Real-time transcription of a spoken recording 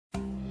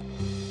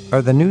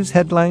Are the news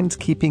headlines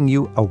keeping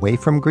you away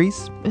from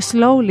Greece?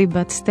 Slowly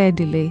but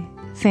steadily,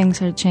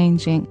 things are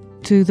changing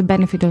to the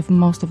benefit of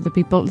most of the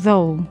people,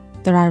 though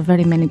there are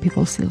very many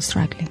people still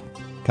struggling.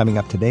 Coming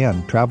up today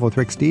on Travel with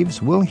Rick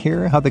Steves, we'll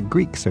hear how the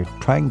Greeks are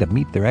trying to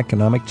meet their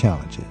economic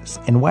challenges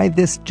and why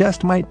this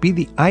just might be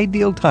the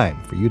ideal time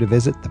for you to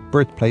visit the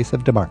birthplace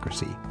of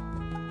democracy.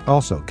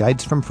 Also,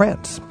 guides from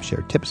France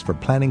share tips for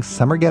planning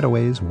summer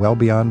getaways well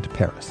beyond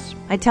Paris.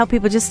 I tell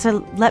people just to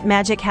let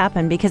magic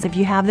happen, because if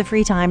you have the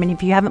free time and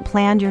if you haven't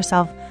planned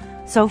yourself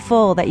so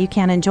full that you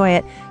can't enjoy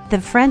it, the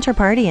French are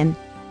partying.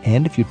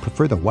 And if you'd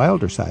prefer the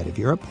wilder side of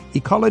Europe,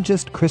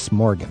 ecologist Chris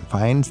Morgan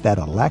finds that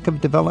a lack of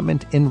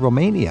development in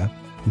Romania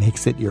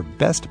makes it your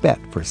best bet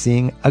for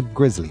seeing a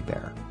grizzly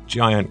bear.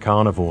 Giant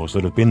carnivores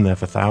that have been there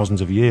for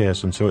thousands of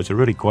years, and so it's a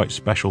really quite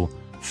special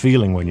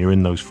feeling when you're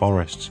in those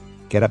forests.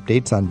 Get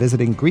updates on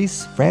visiting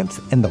Greece,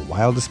 France, and the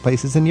wildest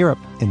places in Europe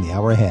in the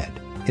hour ahead.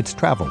 It's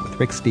Travel with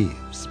Rick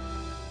Steves.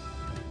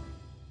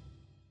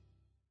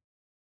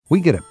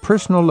 We get a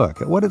personal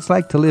look at what it's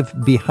like to live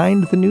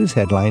behind the news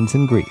headlines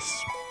in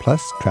Greece,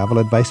 plus travel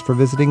advice for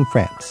visiting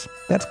France.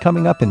 That's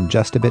coming up in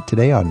just a bit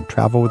today on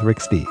Travel with Rick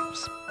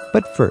Steves.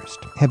 But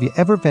first, have you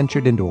ever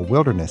ventured into a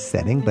wilderness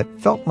setting but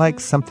felt like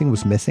something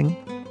was missing?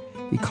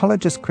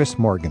 Ecologist Chris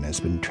Morgan has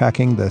been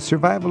tracking the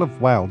survival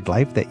of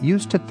wildlife that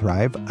used to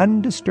thrive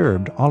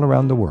undisturbed all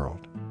around the world.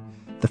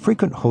 The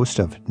frequent host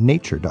of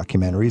nature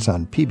documentaries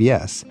on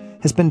PBS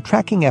has been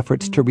tracking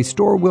efforts to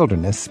restore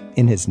wilderness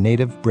in his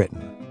native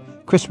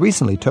Britain. Chris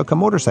recently took a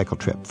motorcycle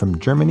trip from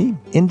Germany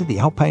into the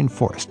alpine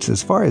forests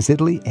as far as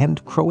Italy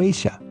and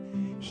Croatia.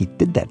 He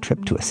did that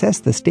trip to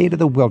assess the state of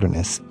the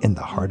wilderness in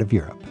the heart of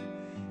Europe.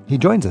 He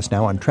joins us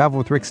now on Travel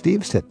with Rick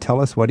Steves to tell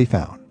us what he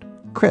found.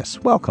 Chris,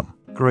 welcome.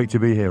 Great to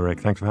be here, Rick.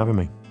 Thanks for having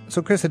me.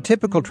 So, Chris, a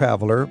typical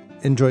traveler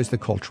enjoys the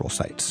cultural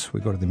sites. We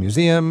go to the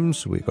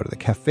museums, we go to the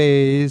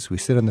cafes, we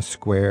sit in the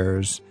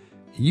squares.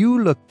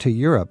 You look to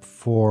Europe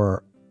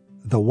for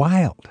the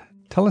wild.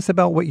 Tell us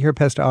about what Europe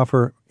has to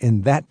offer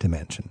in that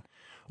dimension.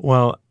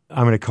 Well,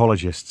 I'm an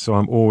ecologist, so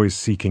I'm always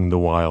seeking the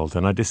wild.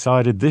 And I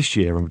decided this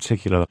year in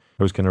particular,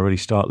 I was going to really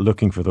start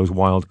looking for those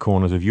wild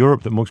corners of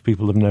Europe that most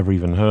people have never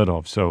even heard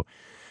of. So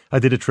I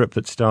did a trip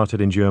that started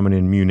in Germany,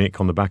 in Munich,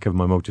 on the back of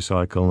my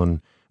motorcycle,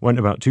 and went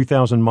about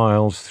 2,000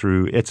 miles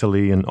through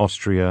Italy and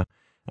Austria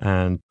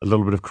and a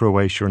little bit of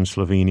Croatia and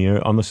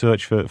Slovenia on the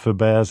search for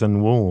bears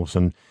and wolves.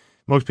 And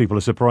most people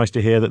are surprised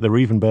to hear that there are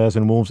even bears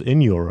and wolves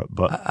in Europe.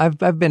 But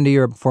I've been to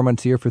Europe 4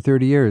 months a year for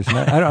 30 years. And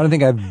I don't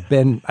think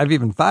I've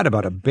even thought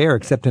about a bear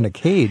except in a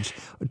cage.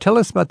 Tell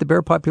us about the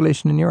bear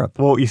population in Europe.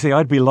 Well, you see,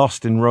 I'd be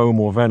lost in Rome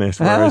or Venice,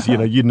 whereas,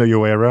 you'd know your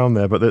way around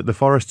there. But the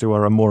forests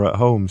are more at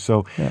home.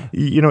 So,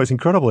 it's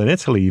incredible. In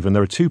Italy, even,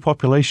 there are two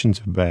populations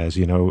of bears,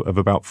 of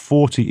about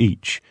 40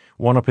 each.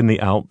 One up in the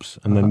Alps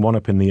and then one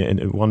up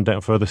one down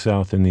further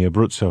south in the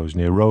Abruzzos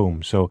near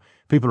Rome. So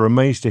people are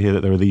amazed to hear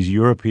that there are these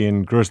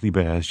European grizzly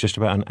bears just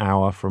about an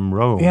hour from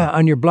Rome. Yeah,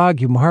 on your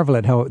blog, you marvel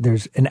at how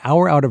there's an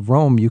hour out of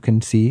Rome you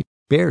can see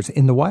bears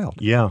in the wild.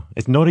 Yeah,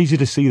 it's not easy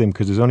to see them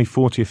because there's only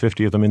 40 or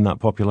 50 of them in that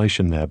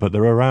population there, but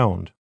they're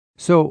around.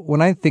 So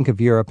when I think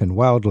of Europe and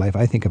wildlife,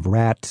 I think of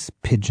rats,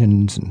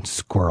 pigeons, and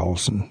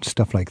squirrels and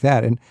stuff like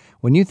that. And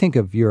when you think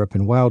of Europe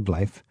and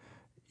wildlife,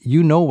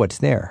 you know what's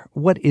there.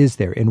 What is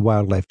there in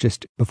wildlife,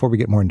 just before we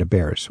get more into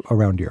bears,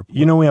 around Europe?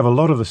 We have a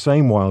lot of the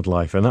same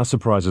wildlife, and that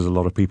surprises a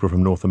lot of people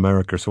from North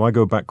America. So I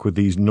go back with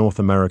these North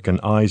American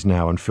eyes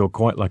now and feel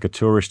quite like a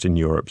tourist in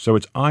Europe. So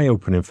it's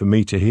eye-opening for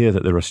me to hear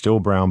that there are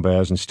still brown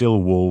bears and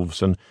still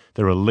wolves, and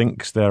there are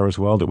lynx there as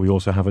well that we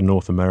also have in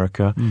North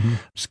America. Mm-hmm.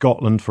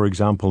 Scotland, for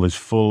example, is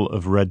full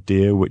of red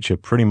deer, which are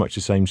pretty much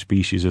the same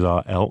species as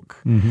our elk.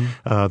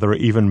 Mm-hmm. There are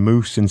even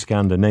moose in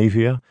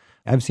Scandinavia.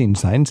 I've seen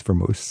signs for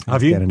moose in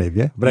Have you?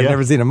 Scandinavia, but I've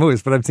never seen a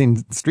moose. But I've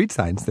seen street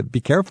signs that be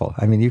careful.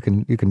 I mean, you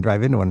can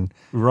drive into one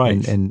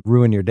and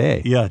ruin your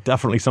day. Yeah,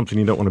 definitely something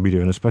you don't want to be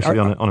doing, especially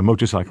on a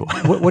motorcycle.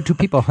 What do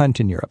people hunt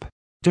in Europe?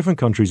 Different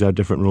countries have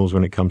different rules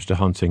when it comes to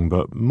hunting,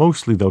 but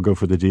mostly they'll go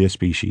for the deer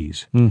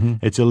species. Mm-hmm.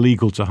 It's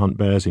illegal to hunt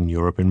bears in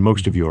Europe, in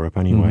most of Europe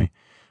anyway.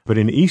 Mm-hmm. But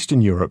in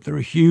Eastern Europe, there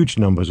are huge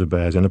numbers of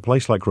bears. In a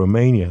place like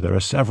Romania, there are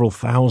several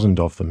thousand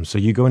of them. So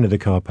you go into the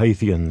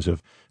Carpathians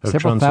of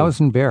several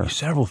thousand bears.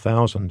 Several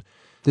thousand.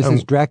 This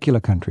is Dracula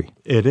country.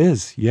 It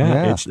is,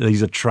 yeah.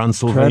 These are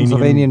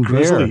Transylvanian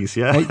grizzlies.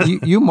 Yeah.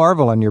 You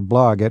marvel on your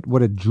blog at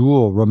what a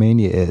jewel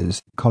Romania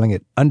is, calling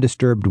it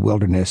undisturbed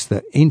wilderness,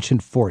 the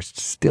ancient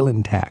forests still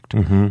intact.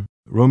 Mm-hmm.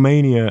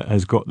 Romania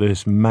has got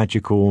this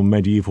magical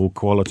medieval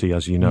quality,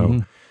 as you know. Mm-hmm.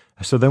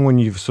 So then when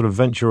you sort of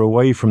venture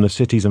away from the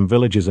cities and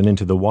villages and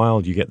into the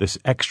wild, you get this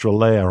extra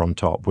layer on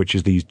top, which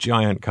is these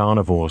giant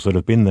carnivores that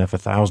have been there for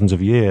thousands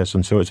of years.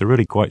 And so it's a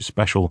really quite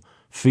special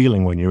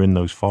feeling when you're in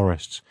those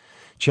forests.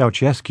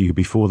 Ceausescu,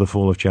 before the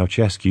fall of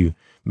Ceausescu,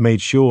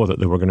 made sure that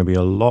there were going to be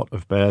a lot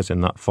of bears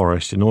in that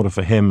forest in order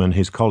for him and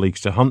his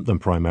colleagues to hunt them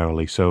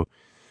primarily. So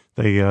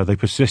they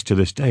persist to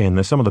this day, and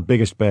they're some of the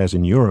biggest bears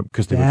in Europe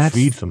because they would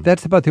feed them.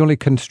 That's about the only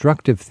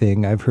constructive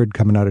thing I've heard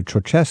coming out of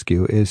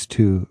Ceausescu is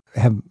to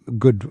have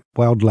good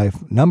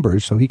wildlife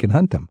numbers so he can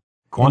hunt them.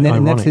 Quite and that's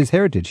ironic. his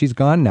heritage. He's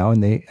gone now,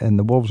 and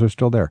the wolves are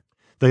still there.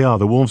 They are.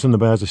 The wolves and the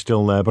bears are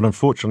still there. But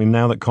unfortunately,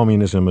 now that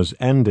communism has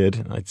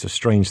ended, it's a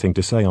strange thing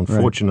to say,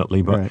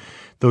 unfortunately, but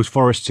those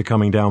forests are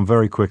coming down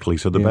very quickly.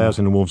 So the bears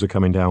and the wolves are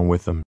coming down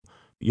with them.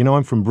 You know,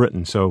 I'm from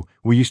Britain, so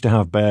we used to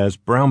have bears,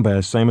 brown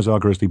bears, same as our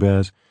grizzly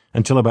bears,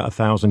 until about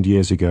 1,000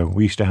 years ago.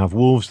 We used to have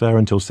wolves there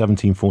until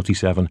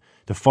 1747.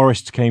 The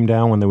forests came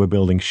down when they were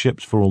building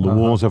ships for all the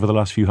wars over the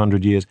last few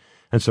hundred years.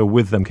 And so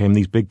with them came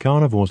these big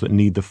carnivores that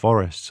need the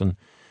forests.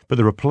 But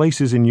there are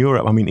places in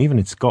Europe, I mean, even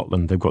in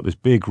Scotland, they've got this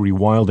big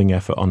rewilding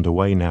effort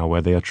underway now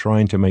where they are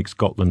trying to make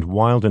Scotland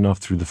wild enough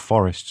through the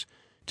forests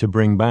to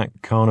bring back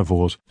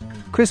carnivores.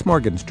 Chris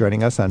Morgan's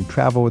joining us on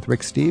Travel with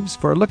Rick Steves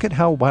for a look at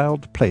how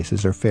wild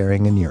places are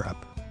faring in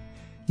Europe.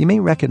 You may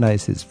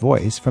recognize his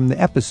voice from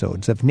the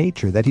episodes of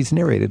Nature that he's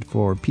narrated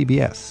for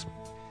PBS.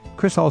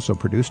 Chris also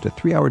produced a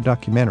 3-hour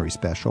documentary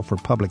special for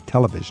public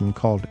television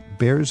called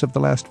Bears of the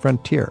Last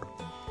Frontier.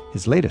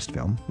 His latest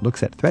film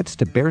looks at threats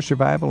to bear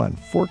survival on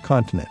 4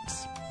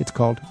 continents. It's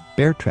called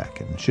Bear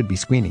Trek and should be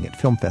screening at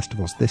film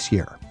festivals this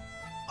year.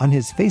 On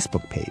his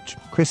Facebook page,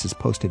 Chris has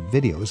posted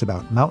videos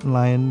about mountain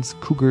lions,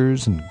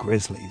 cougars, and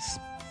grizzlies.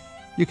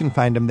 You can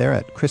find him there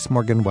at Chris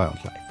Morgan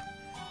Wildlife.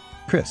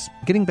 Chris,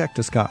 getting back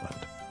to Scotland,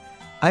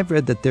 I've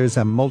read that there's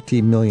a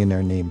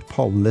multi-millionaire named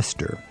Paul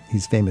Lister.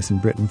 He's famous in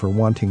Britain for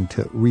wanting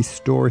to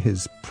restore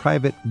his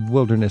private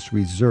wilderness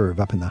reserve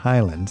up in the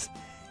Highlands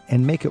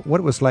and make it what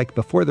it was like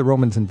before the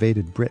Romans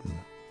invaded Britain.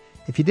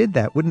 If he did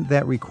that, wouldn't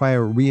that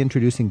require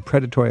reintroducing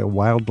predatory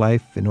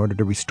wildlife in order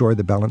to restore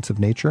the balance of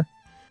nature?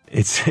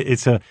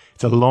 It's a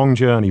long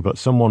journey, but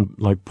someone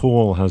like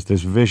Paul has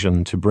this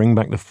vision to bring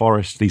back the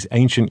forests, these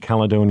ancient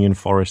Caledonian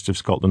forests of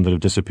Scotland that have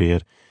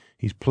disappeared.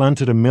 He's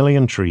planted 1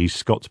 million trees,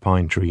 Scots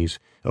pine trees,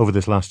 over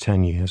this last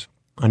 10 years,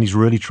 and he's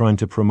really trying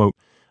to promote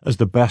as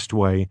the best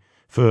way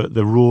for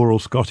the rural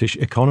Scottish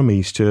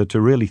economies to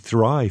really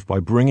thrive by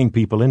bringing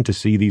people in to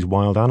see these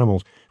wild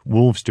animals.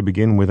 Wolves to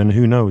begin with, and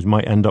who knows,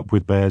 might end up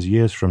with bears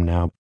years from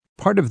now.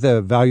 Part of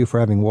the value for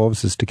having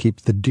wolves is to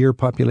keep the deer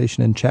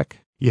population in check?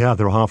 Yeah,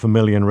 there are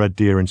 500,000 red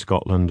deer in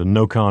Scotland and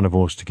no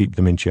carnivores to keep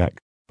them in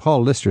check.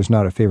 Paul Lister's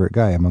not a favorite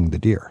guy among the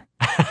deer.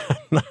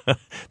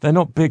 They're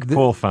not big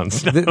Paul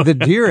fans. No. The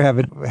deer have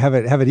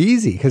it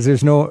easy because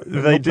there's no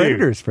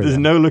predators for them. There's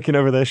no looking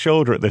over their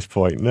shoulder at this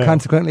point. No.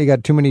 Consequently, you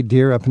got too many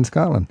deer up in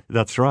Scotland.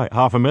 That's right,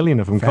 500,000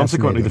 of them.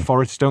 Consequently, the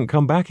forests don't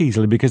come back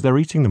easily because they're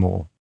eating them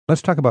all.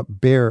 Let's talk about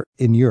bear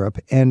in Europe.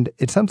 And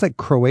it sounds like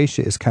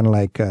Croatia is kind of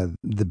like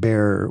the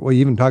bear. Well,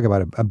 you even talk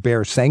about a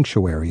bear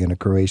sanctuary in a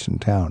Croatian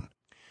town.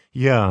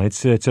 Yeah,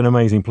 it's an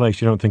amazing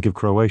place. You don't think of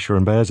Croatia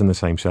and bears in the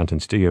same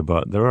sentence, do you?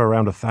 But there are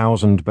around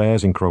 1,000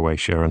 bears in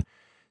Croatia. And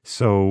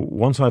so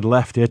once I'd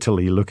left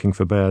Italy looking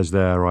for bears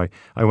there, I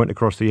went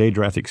across the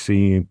Adriatic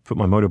Sea, put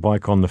my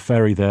motorbike on the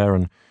ferry there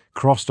and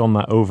crossed on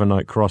that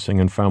overnight crossing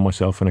and found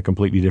myself in a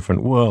completely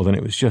different world. And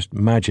it was just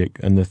magic.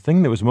 And the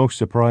thing that was most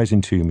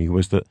surprising to me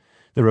was that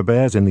there are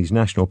bears in these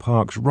national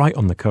parks right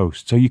on the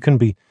coast. So you can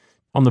be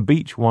on the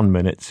beach 1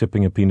 minute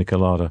sipping a pina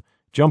colada,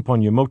 jump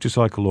on your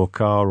motorcycle or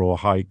car or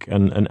hike,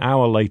 and an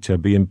hour later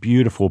be in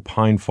beautiful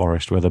pine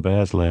forest where the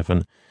bears live.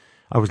 And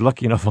I was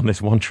lucky enough on this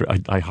one trip,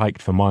 I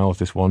hiked for miles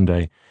this one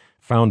day,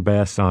 found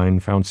bear sign,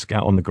 found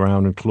scat on the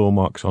ground and claw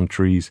marks on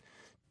trees,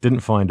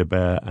 didn't find a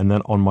bear, and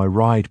then on my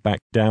ride back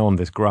down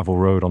this gravel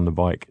road on the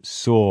bike,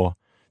 saw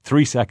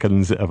 3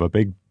 seconds of a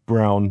big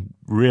brown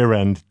rear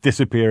end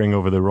disappearing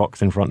over the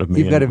rocks in front of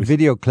me. You've got a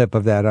video clip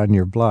of that on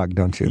your blog,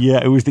 don't you?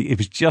 Yeah, it was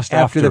just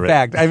after the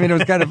fact. I mean, it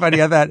was kind of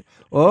funny. I thought,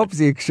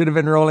 oops, you should have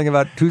been rolling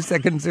about 2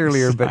 seconds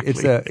earlier. Exactly.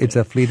 But it's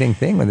a fleeting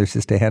thing when there's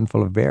just a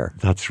handful of bear.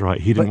 That's right.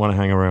 He didn't want to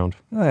hang around.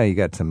 You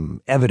got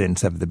some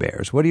evidence of the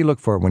bears. What do you look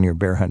for when you're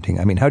bear hunting?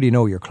 I mean, how do you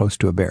know you're close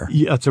to a bear?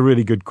 Yeah, that's a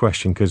really good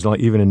question because, like,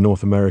 even in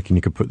North America,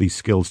 you could put these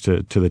skills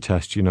to the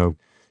test. You know,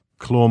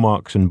 claw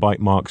marks and bite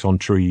marks on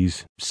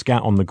trees,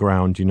 scat on the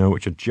ground,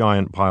 which are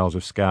giant piles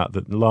of scat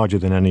that larger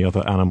than any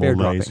other animal bear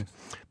lays. Droppings.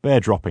 Bear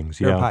droppings,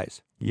 bear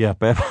pies. Yeah,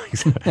 bear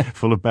pies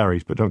full of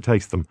berries, but don't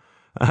taste them.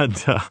 And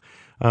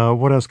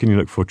what else can you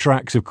look for?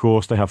 Tracks, of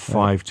course, they have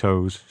 5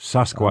 toes,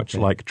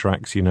 Sasquatch-like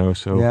tracks,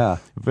 so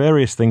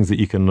various things that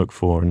you can look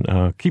for,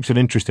 and keeps it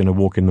interesting a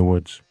walk in the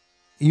woods.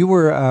 You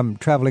were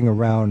traveling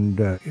around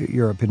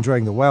Europe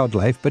enjoying the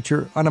wildlife, but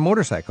you're on a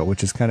motorcycle,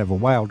 which is kind of a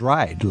wild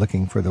ride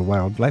looking for the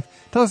wildlife.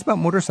 Tell us about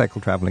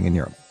motorcycle traveling in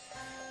Europe.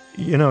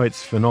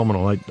 It's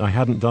phenomenal. I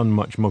hadn't done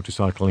much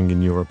motorcycling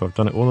in Europe. I've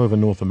done it all over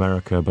North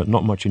America, but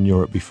not much in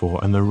Europe before.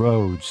 And the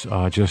roads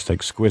are just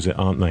exquisite,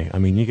 aren't they? I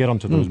mean, you get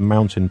onto those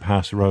mountain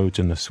pass roads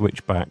and the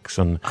switchbacks.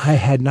 And I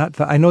had not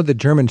thought. I know the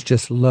Germans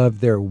just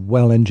love their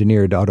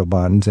well-engineered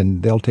autobahns,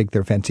 and they'll take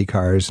their fancy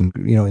cars and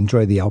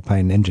enjoy the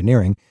alpine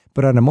engineering.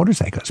 But on a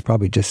motorcycle, it's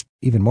probably just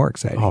even more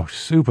exciting. Oh,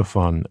 super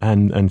fun.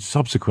 And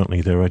subsequently,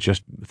 there are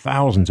just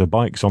thousands of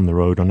bikes on the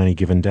road on any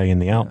given day in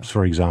the Alps,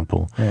 for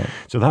example. Right.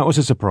 So that was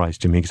a surprise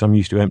to me because I'm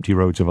used to empty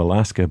roads of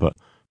Alaska, but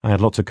I had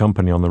lots of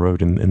company on the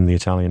road in the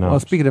Italian Alps. Well,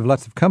 speaking of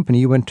lots of company,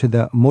 you went to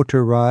the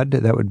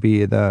Motorrad, that would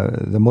be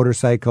the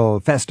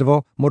motorcycle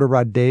festival,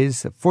 Motorrad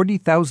Days,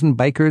 40,000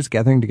 bikers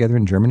gathering together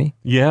in Germany?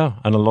 Yeah,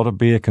 and a lot of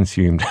beer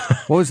consumed.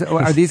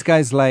 Are these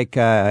guys like,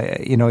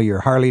 your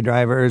Harley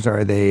drivers, or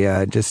are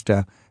they just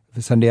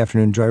Sunday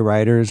afternoon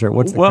joyriders, or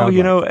what's the crowd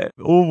like?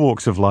 All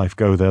walks of life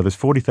go there. There's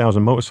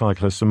 40,000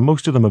 motorcyclists, and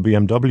most of them are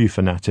BMW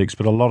fanatics,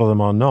 but a lot of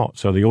them are not.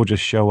 So they all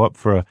just show up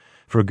for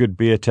a good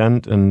beer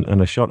tent and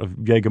a shot of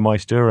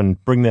Jägermeister,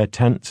 and bring their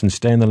tents and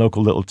stay in the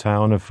local little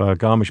town of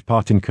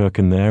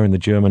Garmisch-Partenkirchen there in the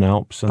German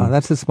Alps. And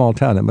that's a small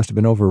town that must have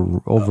been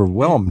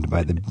overwhelmed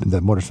by the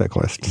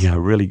motorcyclists. Yeah,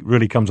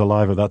 really comes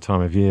alive at that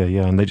time of year,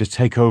 yeah. And they just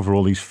take over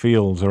all these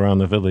fields around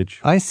the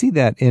village. I see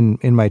that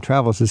in my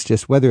travels. It's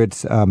just whether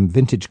it's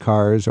vintage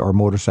cars or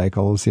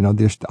motorcycles,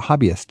 there's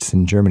hobbyists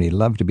in Germany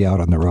love to be out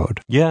on the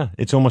road. Yeah,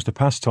 it's almost a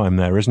pastime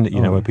there, isn't it?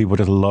 Where people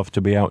just love to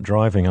be out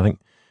driving. I think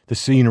the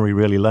scenery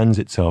really lends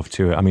itself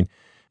to it. I mean,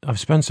 I've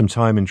spent some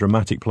time in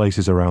dramatic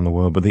places around the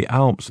world, but the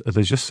Alps,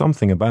 there's just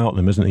something about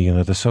them, isn't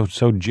there? They're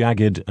so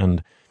jagged,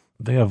 and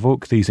they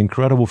evoke these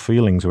incredible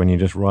feelings when you're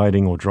just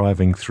riding or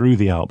driving through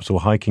the Alps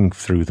or hiking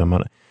through them.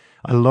 And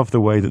I love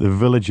the way that the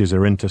villages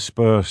are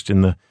interspersed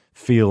in the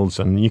fields,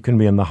 and you can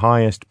be in the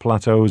highest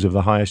plateaus of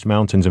the highest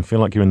mountains and feel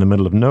like you're in the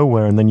middle of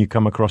nowhere, and then you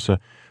come across a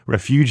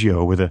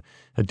refugio with a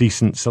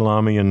decent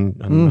salami and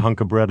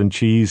hunk of bread and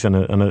cheese and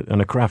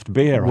a craft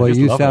beer. Well,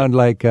 you sound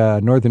like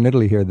northern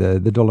Italy here, the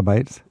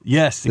Dolomites.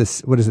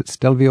 Yes. What is it,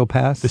 Stelvio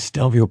Pass? The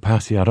Stelvio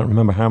Pass, yeah. I don't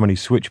remember how many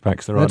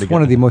switchbacks there are. That's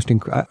one of the most,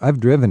 I've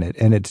driven it,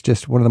 and it's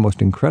just one of the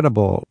most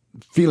incredible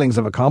feelings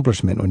of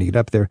accomplishment when you get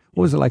up there.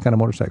 What was it like on a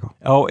motorcycle?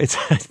 Oh, it's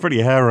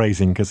pretty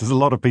hair-raising because there's a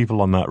lot of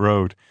people on that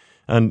road.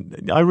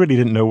 And I really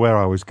didn't know where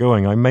I was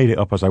going. I made it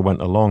up as I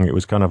went along. It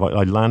was kind of,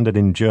 I landed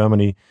in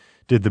Germany,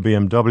 did the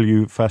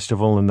BMW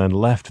festival, and then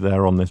left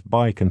there on this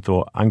bike and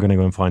thought, I'm going to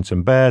go and find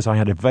some bears. I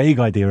had a vague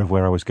idea of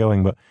where I was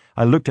going, but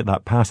I looked at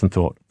that pass and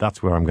thought,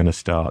 that's where I'm going to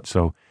start.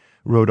 So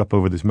rode up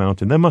over this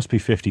mountain. There must be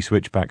 50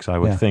 switchbacks, I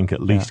would think,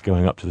 at least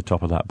going up to the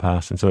top of that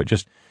pass. And so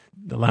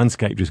the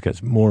landscape just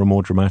gets more and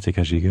more dramatic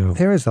as you go.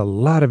 There is a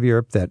lot of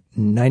Europe that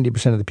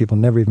 90% of the people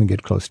never even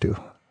get close to.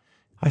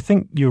 I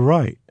think you're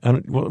right.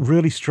 And what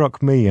really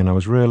struck me, and I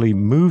was really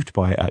moved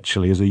by it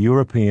actually, as a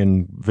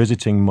European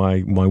visiting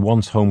my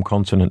once home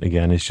continent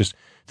again, is just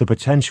the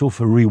potential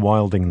for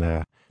rewilding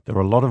there. There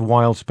are a lot of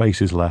wild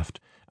spaces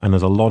left, and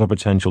there's a lot of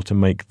potential to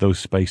make those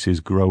spaces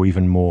grow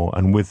even more,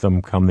 and with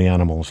them come the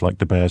animals like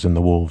the bears and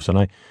the wolves. And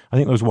I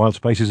think those wild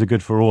spaces are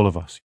good for all of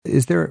us.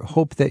 Is there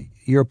hope that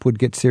Europe would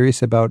get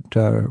serious about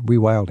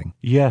rewilding?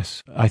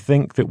 Yes, I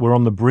think that we're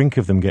on the brink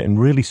of them getting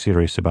really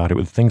serious about it,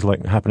 with things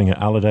like happening at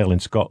Allerdale in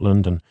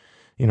Scotland, and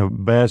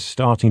bears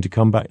starting to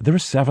come back. There are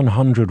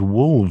 700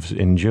 wolves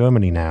in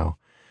Germany now.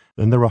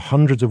 And there are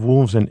hundreds of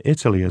wolves in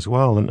Italy as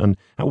well. And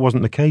that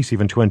wasn't the case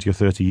even 20 or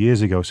 30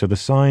 years ago. So the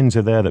signs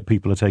are there that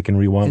people are taking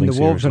rewilding seriously. And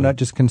the wolves are not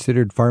just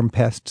considered farm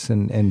pests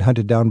and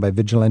hunted down by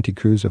vigilante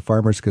crews of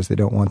farmers because they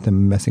don't want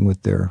them messing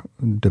with their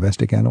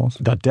domestic animals?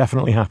 That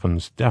definitely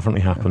happens. Yeah.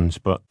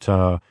 But,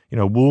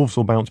 wolves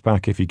will bounce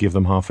back if you give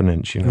them half an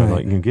inch.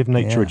 Like you can give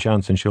nature a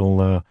chance, and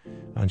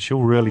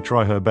she'll really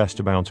try her best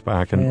to bounce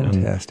back.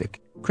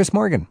 Fantastic. Chris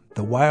Morgan,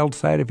 The Wild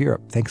Side of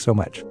Europe. Thanks so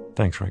much.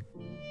 Thanks, Rick.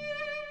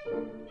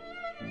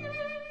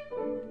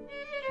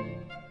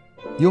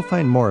 You'll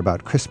find more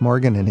about Chris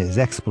Morgan and his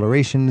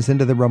explorations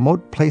into the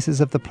remote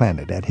places of the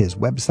planet at his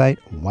website,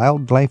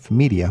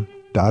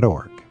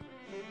 wildlifemedia.org.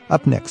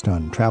 Up next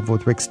on Travel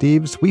with Rick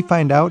Steves, we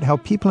find out how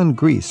people in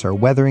Greece are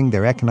weathering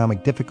their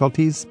economic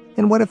difficulties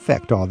and what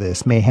effect all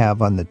this may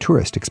have on the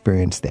tourist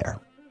experience there.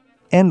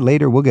 And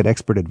later, we'll get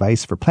expert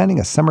advice for planning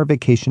a summer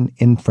vacation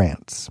in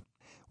France.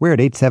 We're at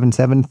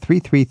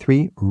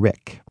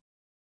 877-333-RICK.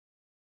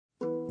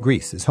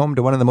 Greece is home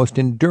to one of the most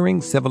enduring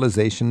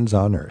civilizations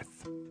on Earth.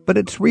 But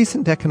its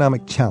recent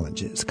economic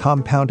challenges,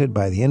 compounded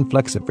by the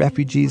influx of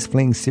refugees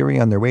fleeing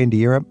Syria on their way into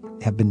Europe,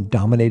 have been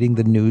dominating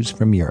the news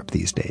from Europe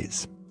these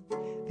days.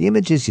 The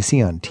images you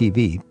see on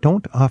TV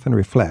don't often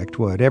reflect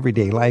what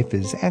everyday life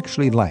is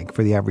actually like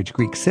for the average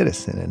Greek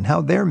citizen and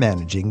how they're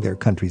managing their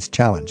country's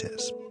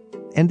challenges.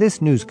 And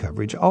this news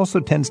coverage also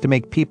tends to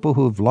make people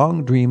who have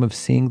long dreamed of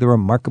seeing the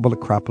remarkable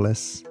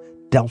Acropolis,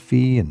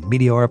 Delphi, and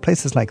Meteora,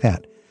 places like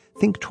that,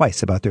 think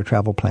twice about their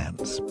travel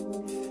plans.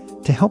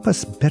 To help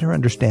us better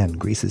understand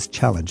Greece's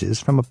challenges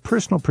from a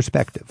personal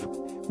perspective,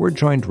 we're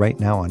joined right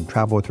now on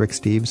Travel with Rick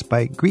Steves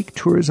by Greek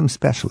tourism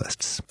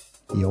specialists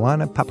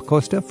Ioanna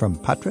Papakosta from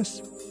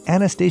Patras,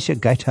 Anastasia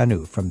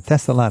Gaitanou from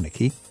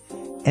Thessaloniki,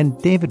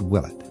 and David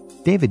Willett.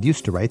 David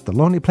used to write the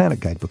Lonely Planet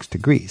guidebooks to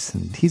Greece,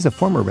 and he's a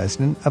former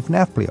resident of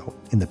Nafplio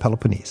in the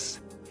Peloponnese.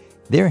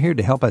 They're here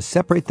to help us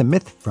separate the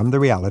myth from the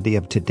reality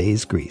of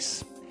today's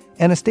Greece.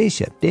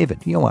 Anastasia, David,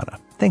 Ioanna,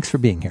 thanks for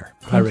being here.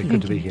 Hi, Rick.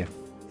 Good to be here.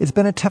 It's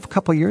been a tough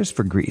couple years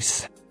for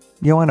Greece.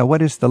 Ioanna,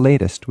 what is the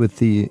latest with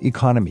the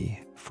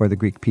economy for the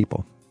Greek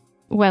people?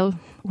 Well,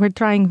 we're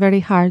trying very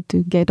hard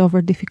to get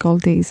over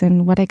difficulties,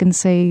 and what I can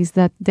say is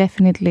that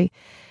definitely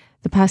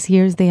the past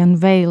years they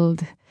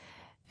unveiled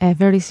a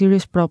very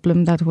serious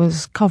problem that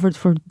was covered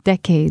for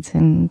decades,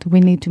 and we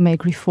need to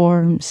make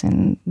reforms,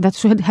 and that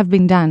should have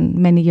been done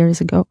many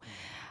years ago.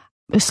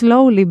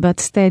 Slowly but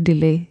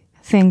steadily,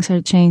 things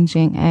are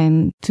changing,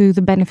 and to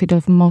the benefit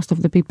of most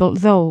of the people,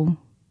 though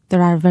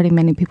there are very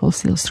many people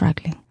still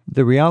struggling.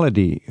 The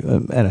reality,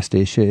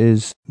 Anastasia,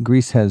 is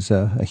Greece has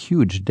a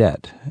huge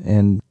debt.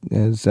 And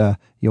as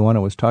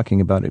Ioana was talking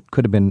about, it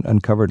could have been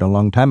uncovered a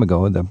long time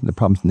ago, the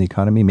problems in the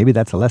economy. Maybe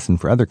that's a lesson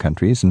for other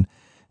countries.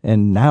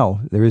 And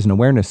now there is an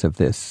awareness of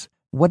this.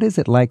 What is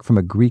it like from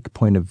a Greek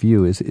point of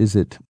view? Is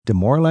it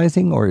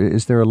demoralizing, or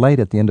is there a light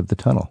at the end of the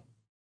tunnel?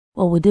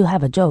 Well, we do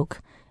have a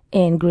joke.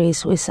 In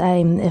Greece, we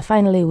say,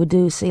 finally we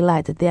do see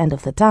light at the end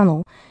of the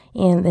tunnel.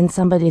 And then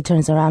somebody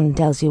turns around and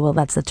tells you, well,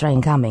 that's the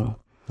train coming.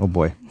 Oh,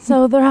 boy.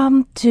 So there are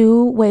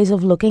two ways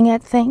of looking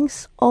at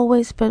things,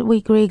 always, but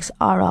we Greeks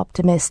are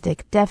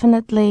optimistic.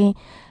 Definitely,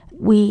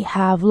 we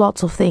have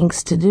lots of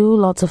things to do,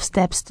 lots of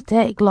steps to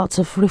take, lots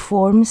of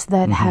reforms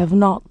that have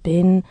not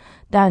been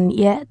done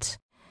yet.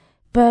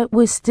 But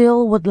we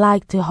still would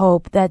like to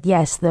hope that,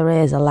 yes, there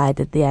is a light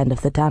at the end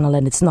of the tunnel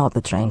and it's not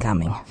the train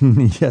coming.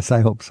 Yes, I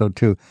hope so,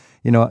 too.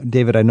 You know,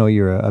 David, I know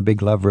you're a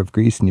big lover of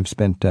Greece and you've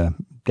spent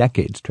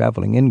decades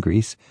traveling in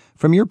Greece.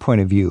 From your point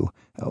of view,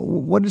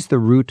 what is the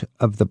root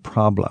of the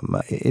problem?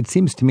 It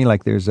seems to me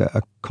like there's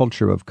a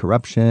culture of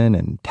corruption,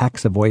 and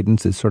tax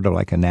avoidance is sort of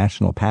like a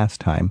national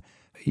pastime.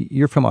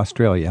 You're from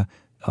Australia,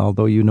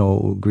 although you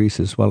know Greece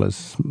as well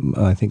as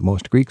I think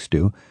most Greeks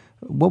do.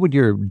 What would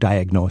your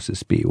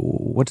diagnosis be?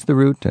 What's the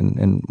root,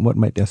 and what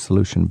might the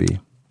solution be?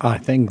 I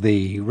think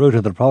the root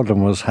of the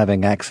problem was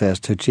having access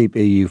to cheap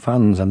EU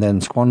funds and then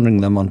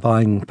squandering them on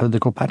buying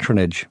political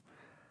patronage.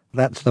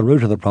 That's the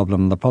root of the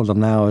problem. The problem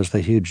now is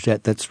the huge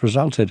debt that's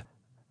resulted.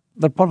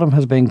 The problem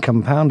has been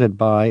compounded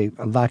by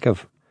a lack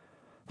of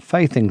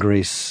faith in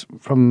Greece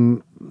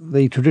from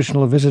the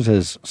traditional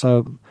visitors.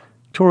 So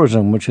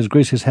tourism, which is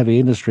Greece's heavy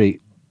industry,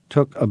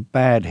 took a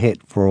bad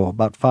hit for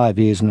about 5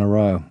 years in a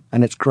row.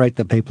 And it's great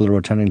that people are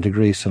returning to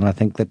Greece. And I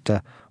think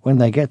that when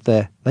they get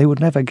there, they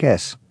would never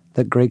guess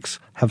that Greeks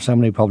have so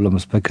many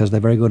problems because they're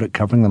very good at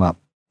covering them up.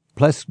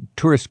 Plus,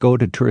 tourists go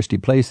to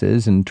touristy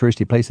places, and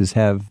touristy places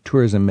have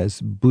tourism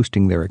as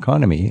boosting their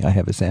economy, I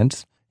have a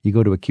sense. You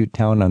go to a cute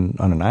town on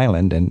an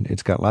island, and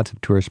it's got lots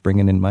of tourists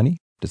bringing in money.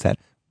 Does that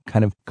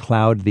kind of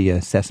cloud the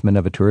assessment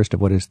of a tourist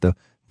of what is the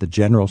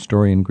general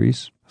story in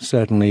Greece?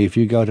 Certainly, if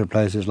you go to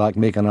places like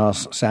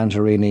Mykonos,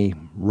 Santorini,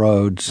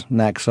 Rhodes,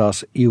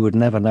 Naxos, you would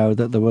never know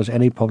that there was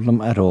any problem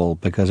at all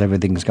because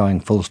everything's going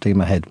full steam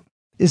ahead.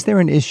 Is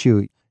there an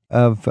issue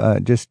of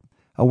just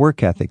a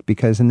work ethic?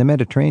 Because in the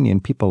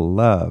Mediterranean, people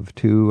love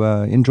to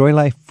enjoy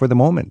life for the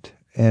moment.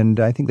 And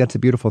I think that's a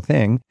beautiful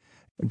thing.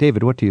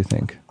 David, what do you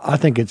think? I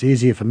think it's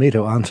easier for me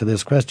to answer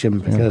this question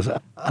because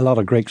a lot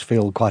of Greeks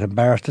feel quite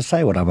embarrassed to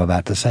say what I'm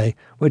about to say,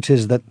 which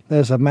is that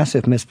there's a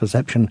massive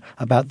misperception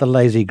about the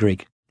lazy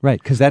Greek.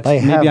 Right, because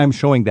maybe I'm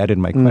showing that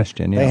in my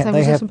question. Yeah.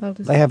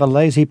 They have a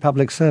lazy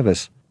public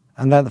service,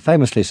 and they're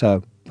famously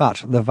so.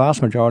 But the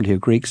vast majority of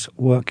Greeks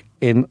work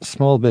in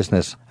small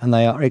business, and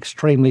they are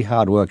extremely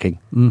hardworking.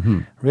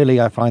 Mm-hmm.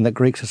 Really, I find that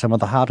Greeks are some of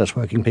the hardest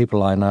working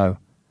people I know.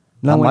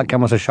 That might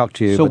come as a shock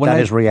to you, but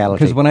that is reality.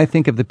 Because when I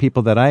think of the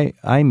people that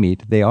I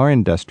meet, they are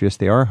industrious,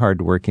 they are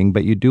hardworking,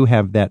 but you do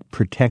have that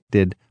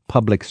protected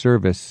public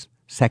service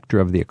sector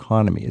of the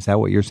economy. Is that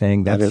what you're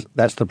saying?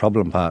 That's the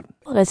problem part.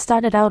 Well, it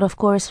started out, of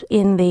course,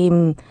 in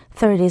the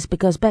 30s,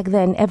 because back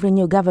then every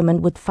new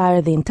government would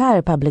fire the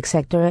entire public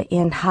sector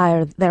and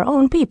hire their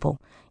own people.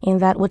 And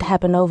that would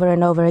happen over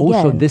and over again.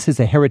 Oh, so this is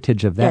a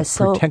heritage of that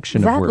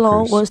protection of workers. That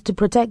law was to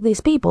protect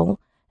these people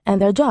and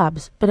their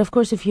jobs. But of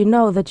course, if you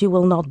know that you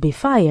will not be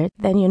fired,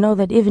 then you know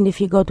that even if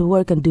you go to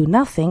work and do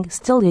nothing,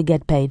 still you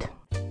get paid.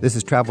 This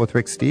is Travel with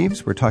Rick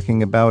Steves. We're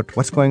talking about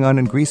what's going on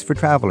in Greece for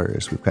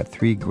travelers. We've got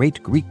 3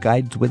 great Greek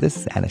guides with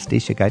us,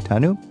 Anastasia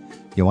Gaetanou,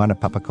 Ioana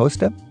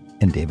Papacosta,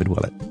 and David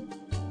Willett.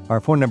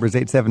 Our phone number is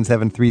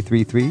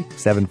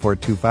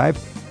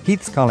 877-333-7425.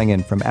 Heath's calling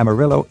in from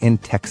Amarillo in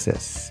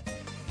Texas.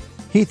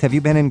 Heath, have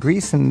you been in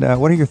Greece, and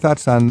what are your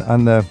thoughts on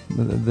the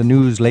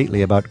news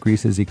lately about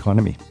Greece's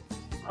economy?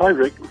 Hi,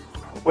 Rick.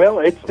 Well,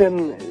 it's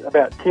been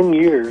about 10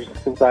 years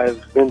since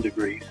I've been to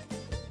Greece.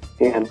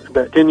 And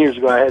about 10 years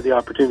ago, I had the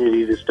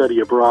opportunity to study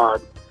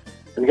abroad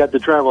and got to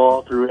travel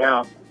all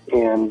throughout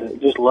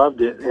and just loved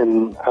it.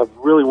 And I've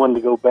really wanted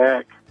to go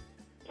back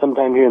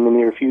sometime here in the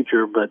near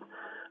future, but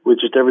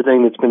with just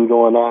everything that's been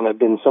going on, I've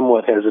been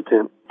somewhat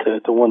hesitant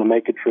to want to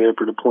make a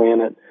trip or to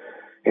plan it.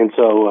 And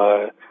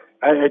so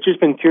I've just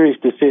been curious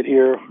to sit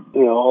here,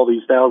 all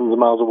these thousands of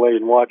miles away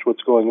and watch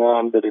what's going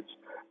on, but it's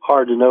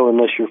hard to know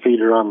unless your feet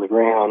are on the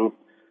ground.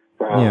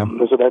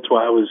 So that's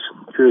why I was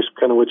curious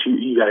kind of what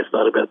you guys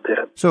thought about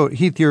that. So,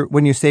 Heath,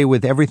 when you say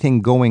with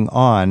everything going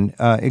on,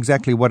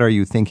 exactly what are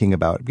you thinking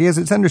about? Because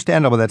it's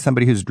understandable that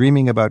somebody who's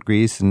dreaming about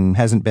Greece and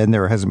hasn't been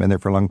there or hasn't been there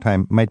for a long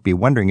time might be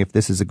wondering if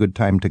this is a good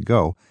time to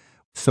go.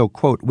 So,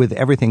 quote, with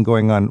everything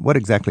going on, what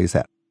exactly is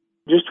that?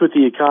 Just with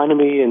the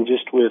economy and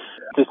just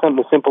something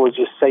as simple as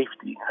just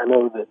safety. I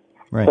know that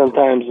Right.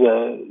 Sometimes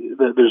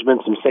there's been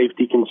some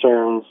safety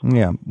concerns.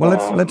 Yeah. Well,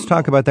 let's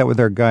talk about that with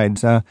our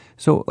guides.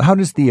 So how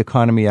does the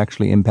economy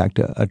actually impact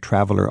a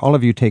traveler? All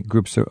of you take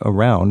groups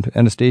around.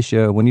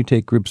 Anastasia, when you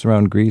take groups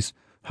around Greece,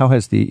 how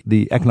has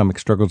the economic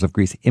struggles of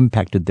Greece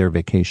impacted their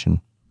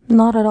vacation?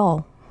 Not at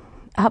all.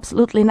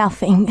 Absolutely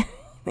nothing.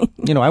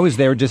 I was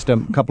there just a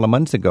couple of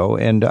months ago,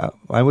 and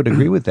I would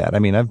agree with that. I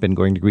mean, I've been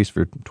going to Greece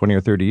for 20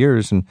 or 30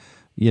 years, and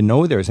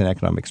there's an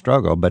economic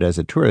struggle, but as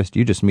a tourist,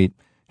 you just meet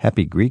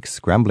happy Greeks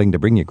scrambling to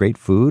bring you great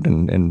food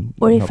and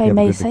or if I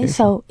may say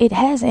so, it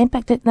has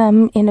impacted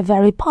them in a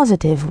very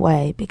positive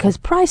way because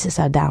prices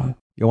are down.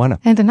 Joanna.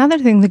 And another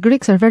thing, the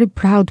Greeks are very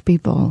proud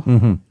people.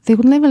 Mm-hmm. They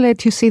will never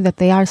let you see that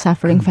they are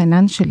suffering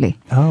financially.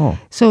 Oh.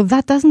 So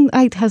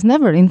it has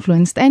never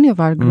influenced any of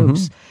our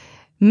groups.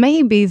 Mm-hmm.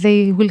 Maybe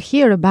they will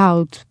hear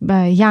about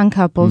young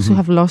couples who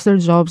have lost their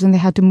jobs and they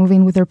had to move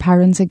in with their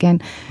parents again.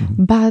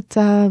 Mm-hmm. But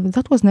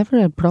that was never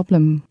a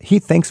problem.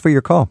 Heath, thanks for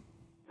your call.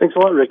 Thanks a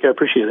lot, Rick. I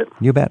appreciate it.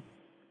 You bet.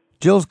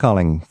 Jill's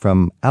calling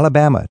from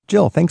Alabama.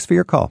 Jill, thanks for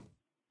your call.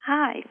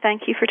 Hi.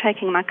 Thank you for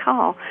taking my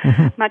call.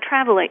 Mm-hmm. My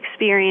travel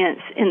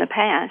experience in the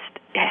past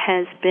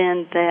has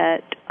been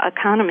that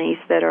economies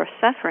that are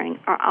suffering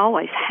are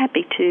always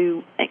happy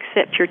to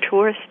accept your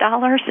tourist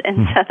dollars,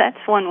 and so that's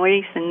one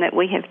reason that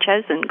we have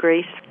chosen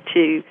Greece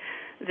to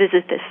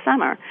visit this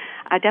summer.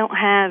 I don't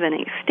have an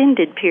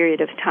extended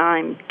period of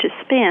time to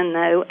spend,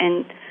 though,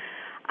 and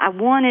I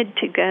wanted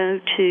to go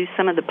to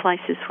some of the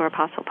places where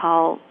Apostle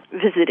Paul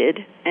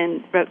visited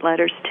and wrote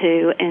letters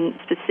to, and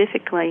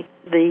specifically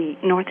the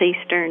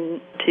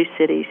northeastern two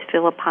cities,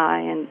 Philippi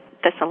and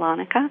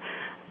Thessalonica.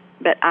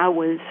 But I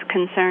was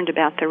concerned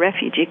about the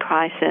refugee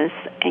crisis,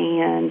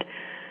 and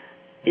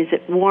is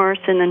it worse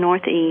in the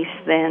northeast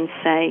than,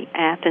 say,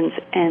 Athens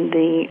and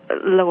the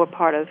lower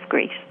part of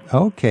Greece?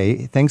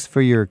 Okay, thanks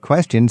for your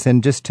questions.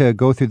 And just to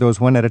go through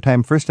those one at a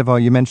time, first of all,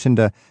 you mentioned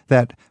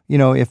that,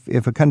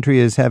 if a country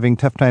is having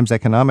tough times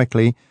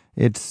economically,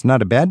 it's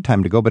not a bad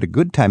time to go, but a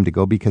good time to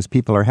go because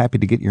people are happy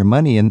to get your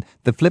money. And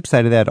the flip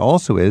side of that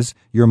also is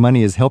your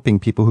money is helping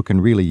people who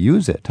can really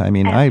use it. I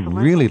mean, absolutely.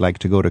 I really like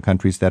to go to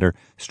countries that are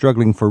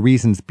struggling for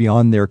reasons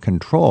beyond their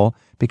control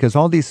because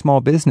all these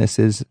small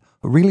businesses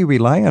really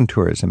rely on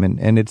tourism.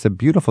 And it's a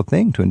beautiful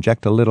thing to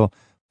inject a little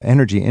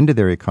energy into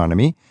their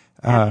economy.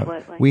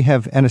 Absolutely. We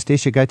have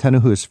Anastasia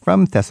Gaetanou, who is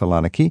from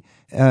Thessaloniki.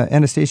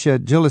 Anastasia,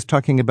 Jill is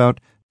talking about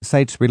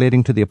sites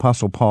relating to the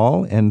Apostle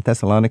Paul and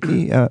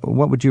Thessaloniki.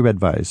 What would you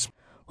advise?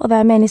 Well,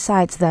 there are many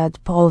sites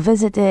that Paul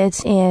visited,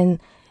 and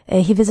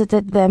he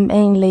visited them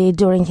mainly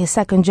during his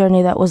second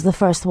journey. That was the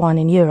first one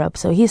in Europe.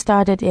 So he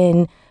started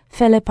in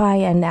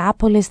Philippi and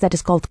Neapolis, that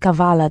is called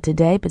Kavala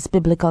today, but it's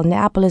biblical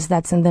Neapolis,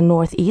 that's in the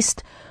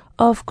northeast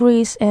of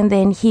Greece. And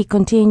then he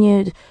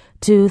continued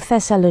to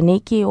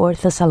Thessaloniki or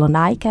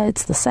Thessalonica,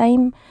 it's the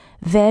same.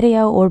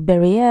 Veria or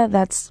Berea,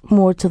 that's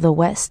more to the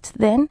west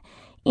then.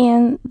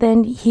 And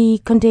then he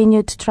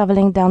continued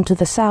traveling down to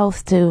the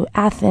south to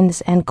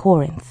Athens and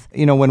Corinth.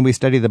 When we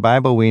study the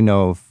Bible, we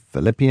know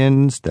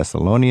Philippians,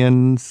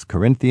 Thessalonians,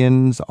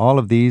 Corinthians, all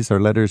of these are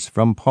letters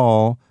from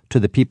Paul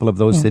to the people of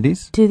those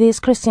cities? To these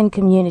Christian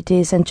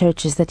communities and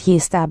churches that he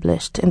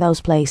established in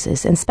those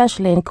places. And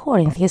especially in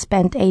Corinth, he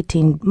spent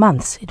 18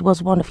 months. It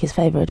was one of his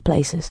favorite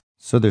places.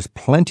 So there's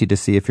plenty to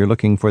see if you're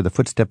looking for the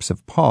footsteps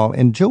of Paul.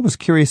 And Jill was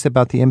curious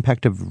about the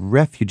impact of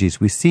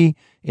refugees. We see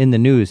in the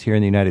news here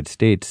in the United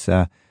States,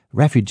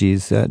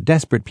 refugees,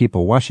 desperate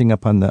people washing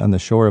up on the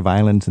shore of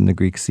islands in the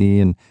Greek Sea.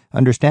 And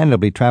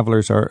understandably,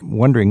 travelers are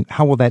wondering,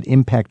 how will that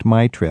impact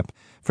my trip?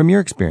 From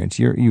your experience,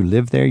 you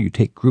live there, you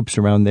take groups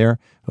around there.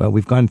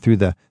 We've gone through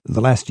the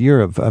last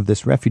year of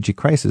this refugee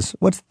crisis.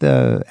 What's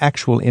the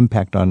actual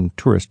impact on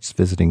tourists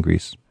visiting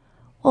Greece?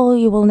 Well,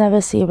 you will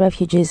never see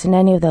refugees in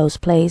any of those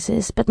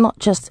places, but not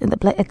just at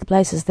the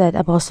places that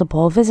Apostle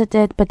Paul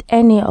visited, but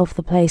any of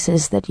the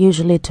places that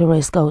usually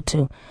tourists go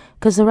to.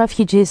 Because the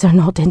refugees are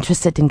not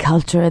interested in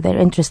culture, they're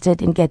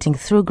interested in getting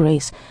through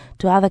Greece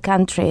to other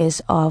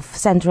countries of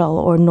Central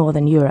or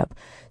Northern Europe.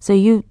 So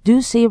you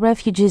do see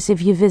refugees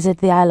if you visit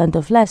the island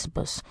of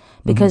Lesbos,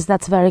 because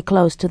that's very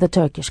close to the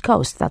Turkish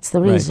coast, that's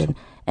the reason. Right.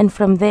 And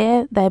from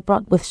there, they're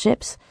brought with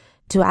ships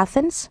to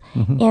Athens,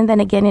 and then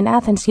again in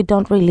Athens you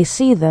don't really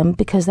see them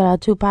because there are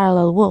two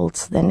parallel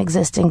worlds then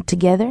existing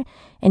together,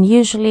 and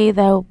usually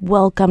they're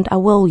welcomed. I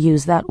will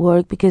use that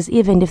word because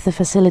even if the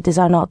facilities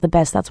are not the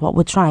best, that's what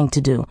we're trying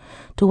to do,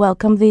 to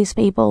welcome these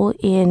people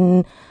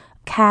in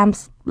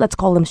camps, let's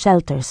call them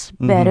shelters,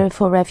 better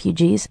for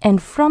refugees,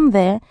 and from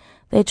there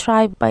they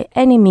try by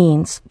any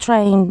means,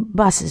 train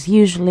buses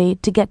usually,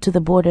 to get to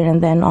the border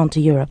and then on to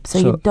Europe. So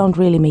you don't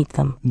really meet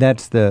them.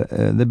 That's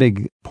the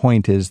big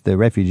point is the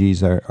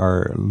refugees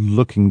are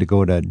looking to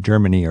go to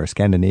Germany or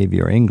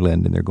Scandinavia or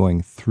England, and they're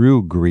going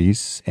through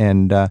Greece,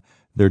 and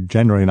they're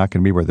generally not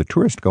going to be where the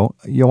tourists go.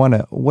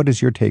 Joanna, what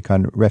is your take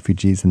on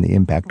refugees and the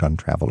impact on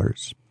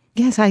travelers?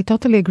 Yes, I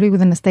totally agree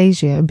with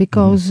Anastasia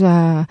because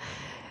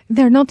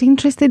they're not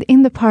interested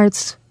in the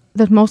parts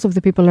that most of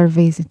the people are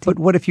visiting. But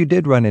what if you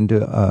did run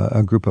into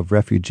a group of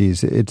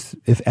refugees?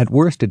 If at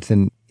worst it's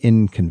an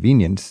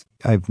inconvenience.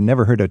 I've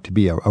never heard it to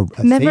be a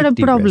never a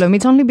safety problem. risk.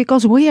 It's only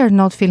because we are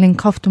not feeling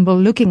comfortable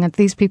looking at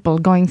these people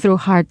going through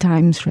hard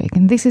times, Rick.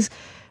 And this is,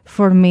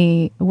 for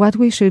me, what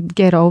we should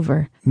get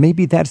over.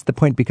 Maybe that's the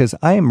point, because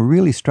I am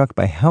really struck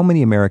by how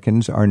many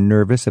Americans are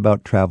nervous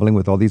about traveling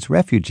with all these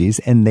refugees,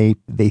 and they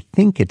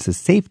think it's a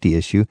safety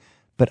issue.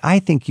 But I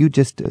think you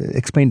just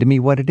explained to me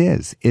what it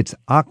is. It's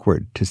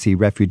awkward to see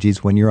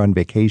refugees when you're on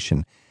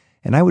vacation.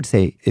 And I would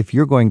say if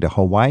you're going to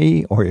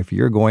Hawaii or if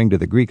you're going to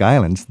the Greek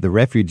islands, the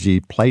refugee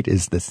plight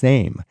is the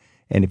same.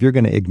 And if you're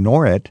going to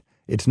ignore it,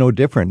 it's no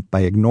different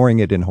by ignoring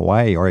it in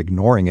Hawaii or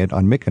ignoring it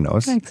on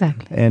Mykonos.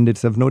 Exactly. And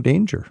it's of no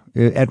danger.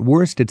 At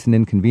worst, it's an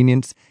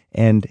inconvenience.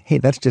 And hey,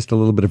 that's just a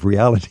little bit of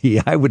reality.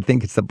 I would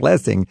think it's a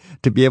blessing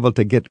to be able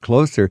to get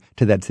closer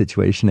to that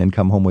situation and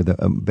come home with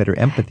a better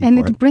empathy And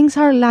for it brings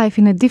our life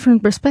in a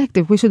different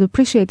perspective. We should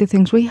appreciate the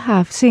things we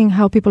have, seeing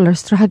how people are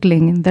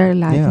struggling in their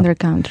life, in their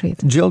country.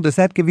 Jill, does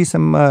that give you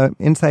some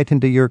insight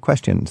into your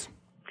questions?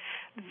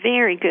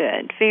 Very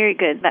good, very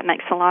good. That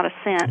makes a lot of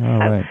sense. All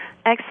right.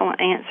 Excellent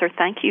answer.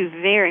 Thank you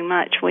very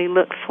much. We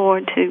look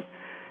forward to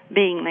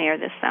being there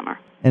this summer.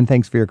 And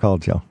thanks for your call,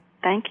 Jill.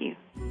 Thank you.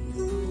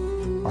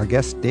 Our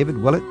guests, David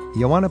Willett,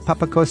 Ioana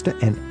Papacosta,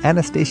 and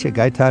Anastasia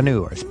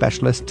Gaetanou, are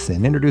specialists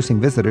in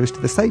introducing visitors to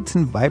the sights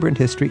and vibrant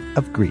history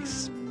of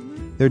Greece.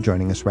 They're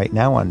joining us right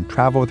now on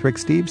Travel with Rick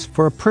Steves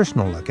for a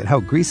personal look at how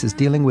Greece is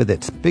dealing with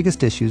its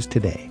biggest issues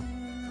today.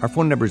 Our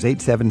phone number is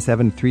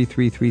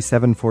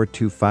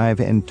 877-333-7425,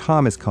 and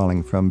Tom is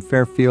calling from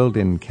Fairfield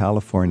in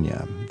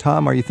California.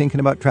 Tom, are you thinking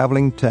about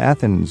traveling to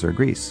Athens or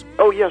Greece?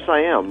 Oh, yes, I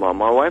am.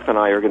 My wife and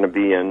I are going to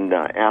be in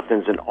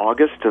Athens in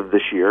August of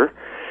this year,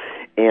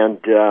 and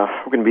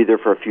we're going to be there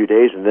for a few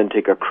days and then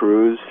take a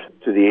cruise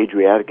to the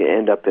Adriatic and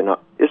end up in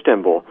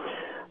Istanbul.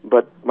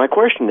 But my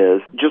question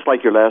is, just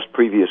like your last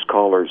previous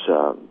callers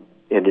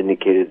had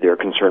indicated their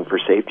concern for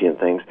safety and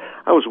things,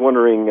 I was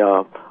wondering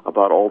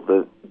about all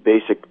the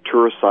basic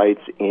tourist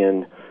sites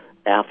in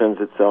Athens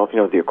itself,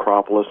 the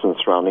Acropolis and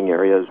surrounding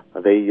areas.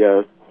 Are they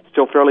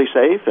still fairly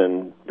safe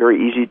and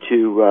very easy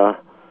to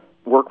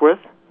work with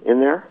in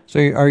there? So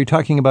are you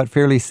talking about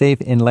fairly safe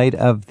in light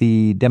of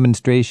the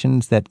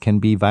demonstrations that can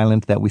be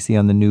violent that we see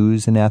on the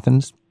news in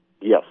Athens?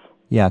 Yes.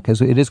 Yeah,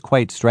 because it is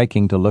quite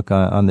striking to look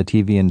on the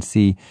TV and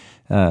see,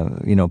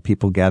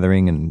 people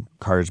gathering and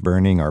cars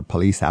burning or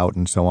police out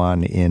and so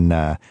on in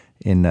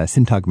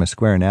Syntagma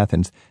Square in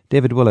Athens.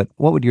 David Willett,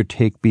 what would your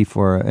take be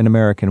for an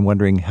American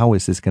wondering how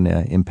is this going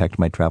to impact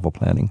my travel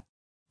planning?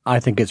 I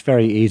think it's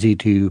very easy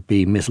to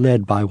be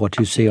misled by what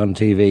you see on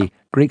TV.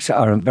 Greeks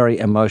are very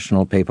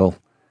emotional people,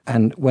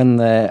 and when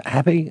they're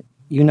happy,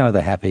 you know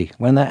they're happy.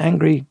 When they're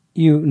angry,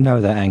 you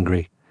know they're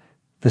angry.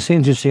 The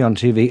scenes you see on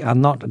TV are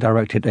not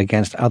directed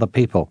against other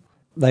people.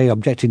 They're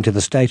objecting to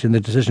the state and the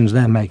decisions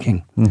they're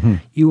making. Mm-hmm.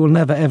 You will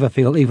never ever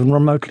feel even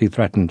remotely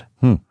threatened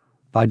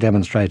by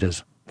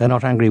demonstrators. They're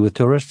not angry with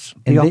tourists,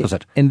 the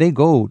opposite. And they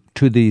go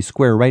to the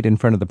square right in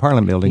front of the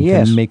Parliament building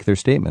to make their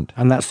statement.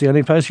 And that's the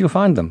only place you'll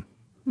find them.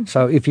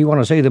 So if you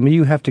want to see them,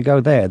 you have to go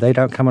there. They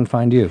don't come and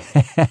find you.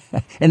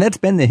 And that's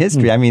been the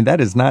history. I mean,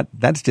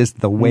 that's just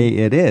the way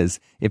it is.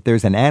 If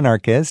there's an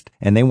anarchist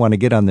and they want to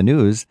get on the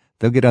news,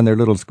 they'll get on their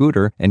little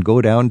scooter and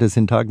go down to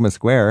Syntagma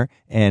Square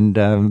and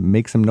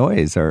make some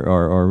noise.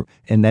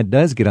 And that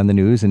does get on the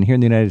news. And here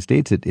in the United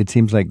States, it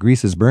seems like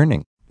Greece is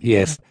burning.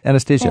 Yes.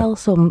 Anastasia. I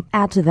also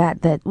add to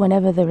that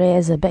whenever there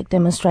is a big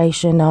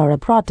demonstration or a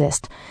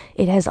protest,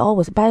 it has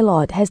always, by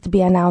law, it has to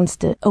be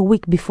announced a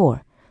week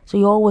before. So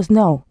you always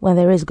know when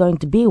there is going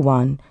to be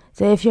one.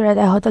 So if you're at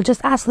a hotel,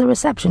 just ask the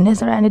reception, is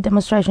there any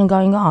demonstration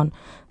going on?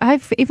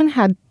 I've even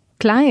had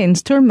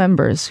clients, tour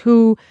members,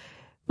 who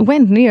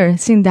went near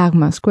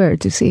Syntagma Square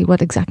to see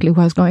what exactly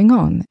was going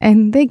on.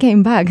 And they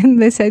came back and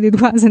they said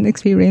it was an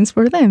experience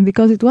for them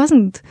because it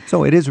wasn't.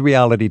 So it is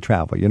reality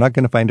travel. You're not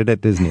going to find it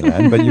at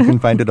Disneyland, but you can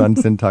find it on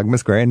Syntagma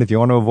Square. And if you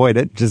want to avoid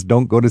it, just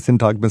don't go to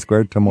Syntagma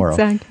Square tomorrow.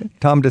 Exactly.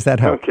 Tom, does that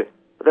help? Okay.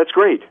 That's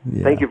great.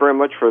 Yeah. Thank you very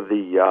much for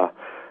the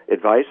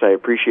advice. I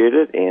appreciate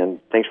it.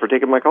 And thanks for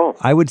taking my call.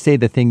 I would say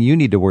the thing you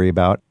need to worry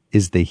about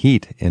is the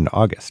heat in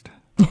August.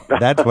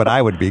 That's what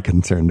I would be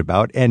concerned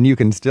about. And you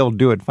can still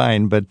do it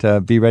fine,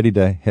 but be ready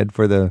to head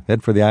for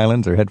the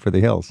islands or head for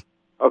the hills.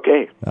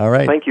 Okay. All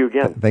right. Thank you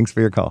again. Thanks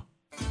for your call.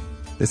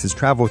 This is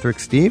Travel with Rick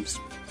Steves.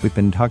 We've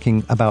been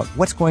talking about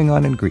what's going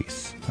on in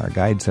Greece. Our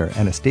guides are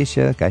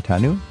Anastasia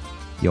Gaetanou,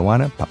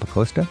 Ioana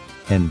Papacosta,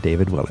 and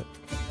David Willett.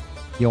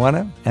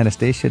 Ioana,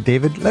 Anastasia,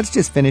 David, let's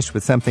just finish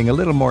with something a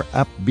little more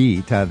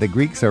upbeat. The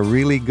Greeks are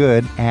really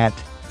good at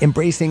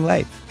embracing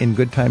life in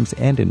good times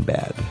and in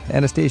bad.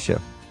 Anastasia,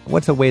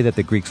 what's a way that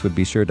the Greeks would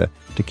be sure to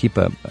keep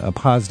a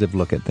positive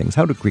look at things?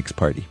 How do Greeks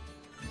party?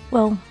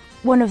 Well,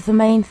 one of the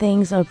main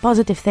things or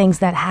positive things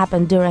that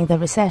happened during the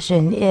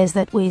recession is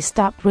that we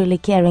stopped really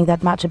caring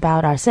that much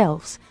about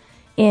ourselves.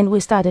 And we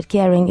started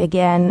caring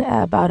again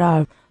about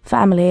our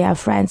family, our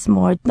friends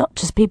more, not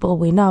just people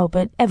we know,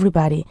 but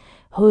everybody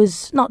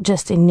who's not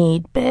just in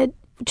need, but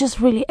just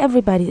really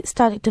everybody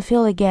started to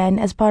feel again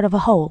as part of a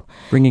whole.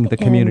 Bringing the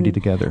community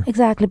together.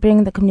 Exactly,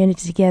 bringing the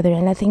community together.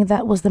 And I think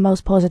that was the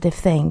most positive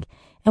thing.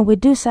 And we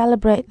do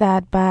celebrate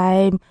that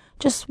by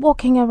just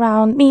walking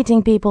around,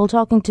 meeting people,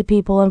 talking to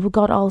people. And we've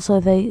got also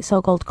the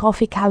so-called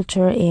coffee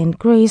culture in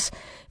Greece.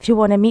 If you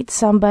want to meet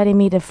somebody,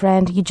 meet a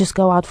friend, you just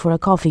go out for a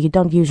coffee. You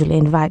don't usually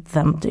invite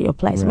them to your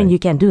place. Right. I mean, you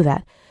can do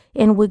that.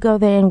 And we go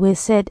there and we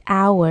sit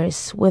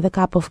hours with a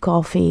cup of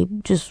coffee,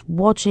 just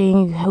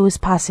watching who's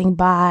passing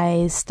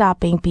by,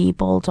 stopping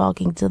people,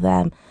 talking to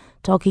them,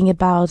 talking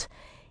about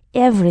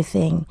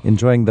everything.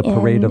 Enjoying the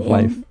parade of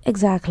life.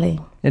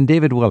 Exactly. And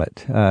David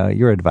Willett,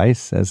 your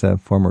advice as a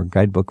former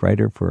guidebook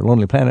writer for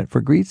Lonely Planet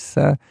for Greece,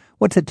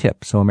 what's a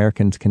tip so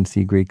Americans can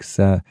see Greeks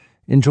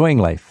enjoying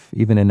life,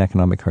 even in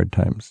economic hard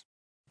times?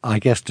 I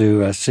guess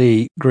to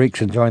see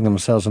Greeks enjoying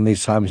themselves in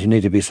these times, you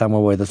need to be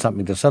somewhere where there's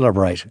something to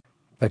celebrate.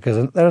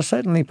 Because there are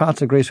certainly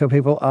parts of Greece where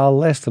people are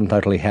less than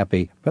totally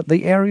happy. But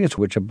the areas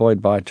which are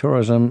buoyed by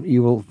tourism,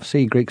 you will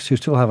see Greeks who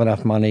still have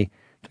enough money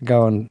to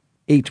go and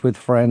eat with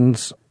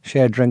friends,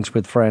 share drinks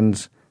with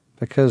friends.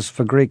 Because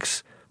for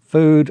Greeks,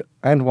 food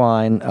and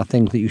wine are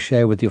things that you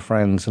share with your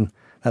friends. And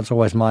that's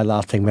always my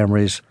lasting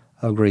memories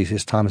of Greece,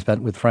 is time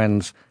spent with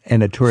friends.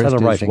 And a tourist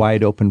is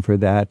wide open for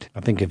that.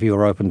 I think if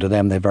you're open to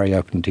them, they're very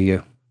open to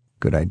you.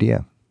 Good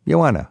idea.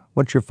 Ioana,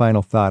 what's your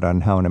final thought on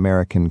how an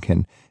American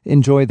can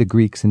enjoy the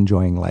Greeks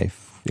enjoying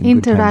life?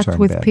 Interact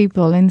with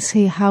people and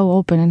see how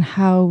open and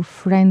how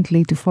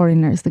friendly to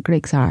foreigners the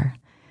Greeks are,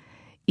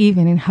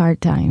 even in hard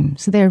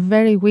times. They're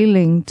very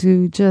willing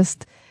to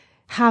just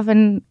have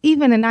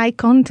even an eye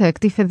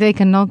contact if they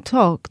cannot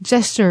talk.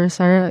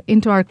 Gestures are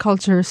into our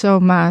culture so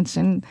much.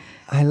 And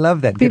I love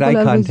that, good eye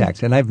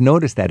contact. And I've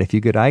noticed that if you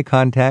get eye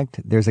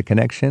contact, there's a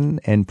connection,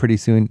 and pretty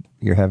soon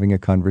you're having a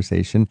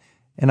conversation.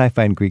 And I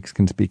find Greeks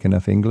can speak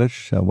enough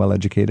English,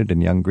 well-educated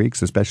and young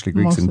Greeks, especially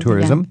Greeks in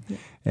tourism. Yeah.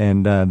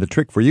 And the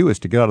trick for you is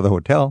to get out of the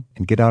hotel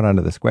and get out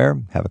onto the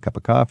square, have a cup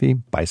of coffee,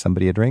 buy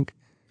somebody a drink,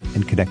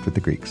 and connect with the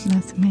Greeks.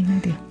 That's the main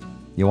idea.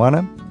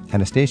 Ioana,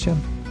 Anastasia,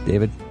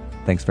 David,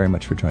 thanks very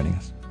much for joining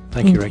us.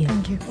 Thank you, Rick.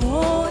 Thank you.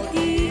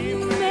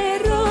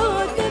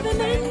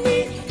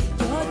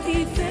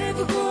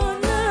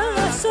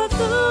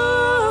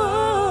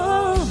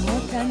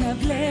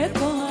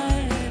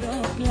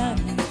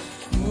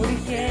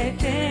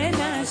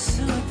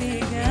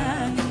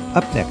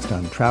 Up next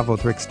on Travel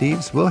with Rick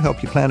Steves, we'll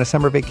help you plan a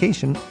summer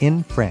vacation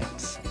in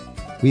France.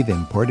 We've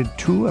imported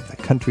 2 of the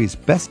country's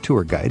best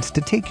tour guides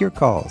to take your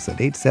calls at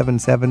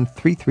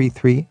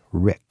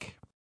 877-333-RICK.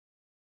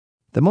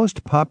 The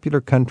most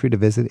popular country to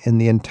visit in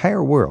the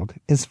entire world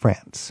is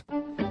France.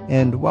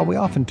 And while we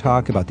often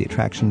talk about the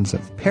attractions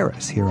of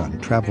Paris here on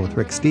Travel with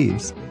Rick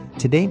Steves,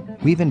 today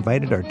we've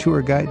invited our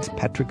tour guides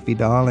Patrick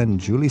Vidal and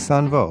Julie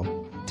Sanveau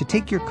to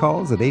take your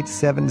calls at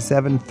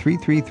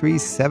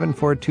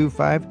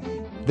 877-333-7425.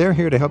 They're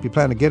here to help you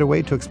plan a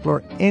getaway to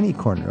explore any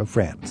corner of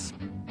France.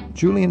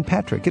 Julie and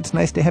Patrick, it's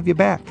nice to have you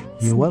back.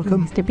 You're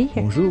welcome. Nice to be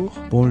here. Bonjour.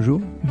 Bonjour.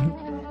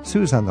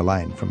 Sue's on the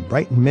line from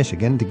Brighton,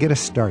 Michigan to get us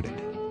started.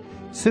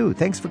 Sue,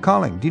 thanks for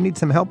calling. Do you need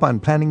some help on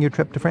planning your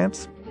trip to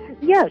France?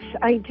 Yes,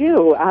 I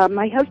do.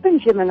 My husband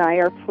Jim and I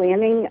are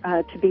planning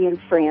to be in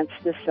France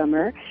this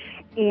summer,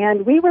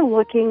 and we were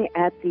looking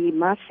at the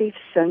Massif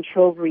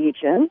Central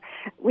region.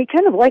 We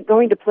kind of like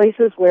going to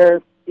places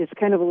where it's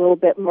kind of a little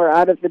bit more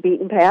out of the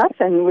beaten path,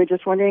 and we're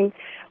just wondering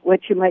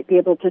what you might be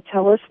able to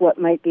tell us, what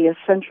might be a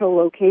central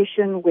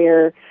location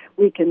where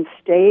we can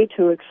stay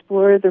to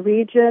explore the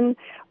region,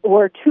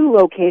 or 2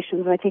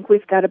 locations. I think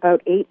we've got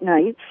about 8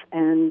 nights,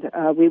 and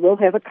we will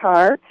have a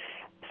car.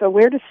 So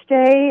where to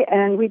stay,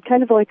 and we'd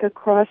kind of like a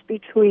cross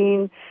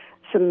between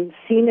some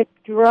scenic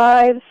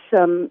drives,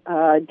 some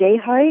day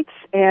hikes,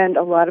 and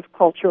a lot of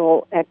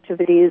cultural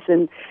activities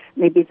and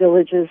maybe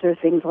villages or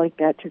things like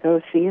that to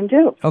go see and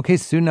do. Okay,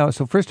 Sue, now,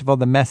 so first of all,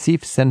 the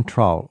Massif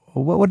Central.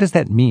 What does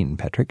that mean,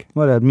 Patrick?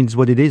 Well, that means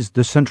what it is,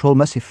 the Central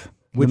Massif.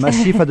 The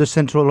Massif at the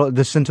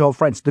center of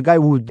France. The guy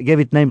who gave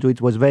it name to it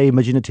was very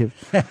imaginative.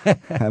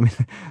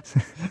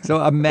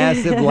 So a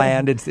massive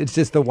land. It's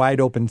just the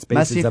wide open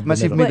spaces of the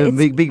massive, middle.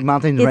 Well, big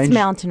mountain range. It's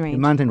mountain range.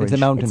 It's a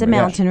mountain It's a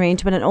mountain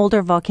range, but an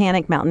older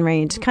volcanic mountain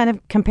range, kind of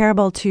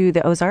comparable to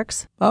the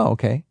Ozarks. Oh,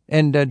 okay.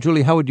 And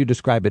Julie, how would you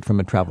describe it from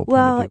a travel point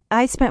of view?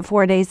 I spent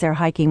 4 days there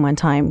hiking one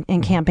time,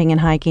 and camping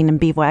and hiking and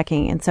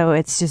bivouacking, and so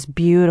it's just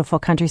beautiful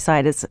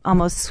countryside. It's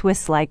almost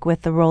Swiss-like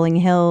with the rolling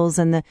hills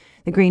and the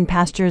green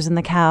pastures and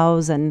the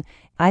cows, and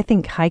I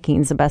think hiking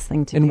is the best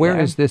thing to do. And where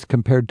there. is this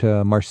compared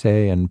to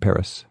Marseille and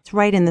Paris? It's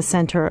right in the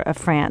center of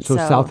France. So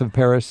south of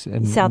Paris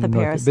and south of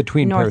Paris,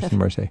 between Paris and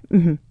Marseille.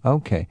 Mm-hmm.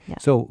 Okay. Yeah.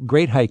 So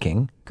great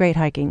hiking. Great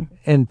hiking.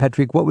 And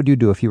Patrick, what would you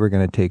do if you were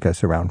going to take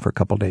us around for a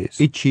couple days?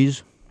 Eat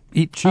cheese.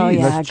 Eat cheese. Oh,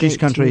 yeah, That's cheese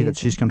country. That's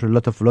cheese country. A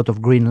lot of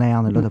green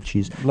land, a lot of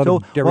cheese. A lot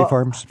of dairy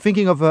farms.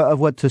 Thinking of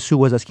what Sue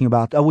was asking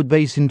about, I would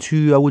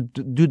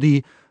do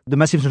the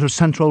Massif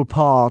Central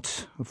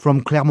part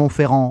from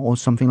Clermont-Ferrand or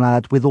something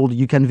like that.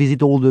 You can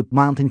visit all the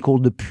mountain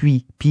called the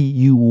Puy,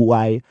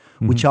 P-U-Y,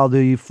 which are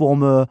the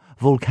former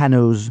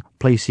volcanoes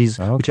places,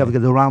 which have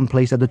got a round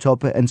place at the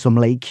top and some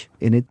lake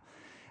in it.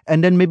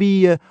 And then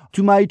maybe,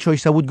 to my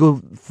choice, I would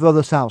go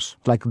further south,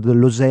 like the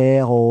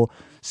Lozère or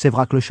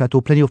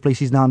Sévrac-le-Château, plenty of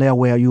places down there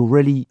where you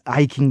really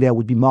hiking there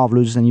would be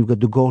marvelous. And you've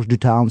got the Gorge du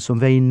Tarn, some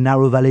very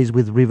narrow valleys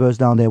with rivers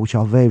down there, which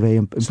are very, very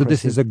impressive. So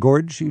this is a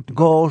gorge?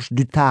 Gorge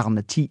du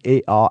Tarn,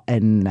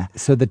 T-A-R-N.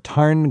 So the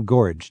Tarn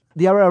Gorge.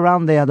 The area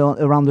around there,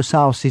 around the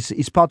south,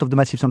 is part of the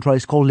Massif Central.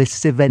 It's called Les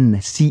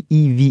Cévennes,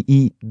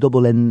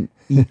 Cevennes,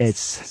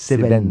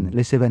 Cévennes,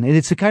 Les Cévennes. And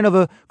it's a kind of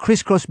a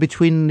crisscross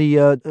between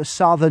the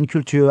southern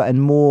culture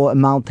and more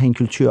mountain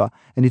culture.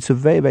 And it's a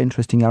very, very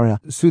interesting area.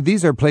 So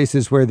these are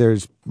places where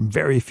there's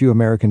very few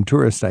American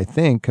tourists, I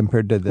think,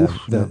 compared to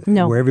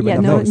where everybody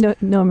knows.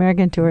 No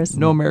American tourists.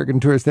 No American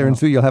tourists there. And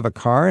so you'll have a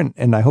car,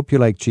 and I hope you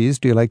like cheese.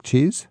 Do you like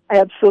cheese?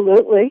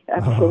 Absolutely.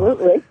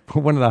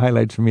 One of the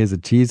highlights for me is a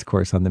cheese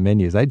course on the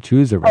menus. I'd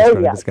choose a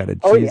restaurant that's got a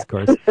cheese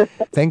course.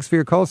 Thanks for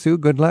your call, Sue.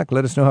 Good luck.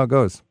 Let us know how it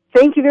goes.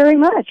 Thank you very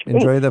much.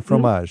 Enjoy the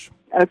fromage.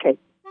 Okay.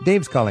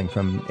 Dave's calling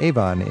from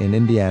Avon in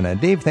Indiana.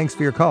 Dave, thanks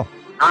for your call.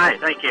 Hi,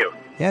 thank you.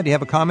 Yeah, do you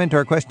have a comment or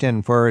a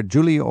question for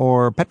Julie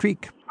or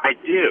Patrick? I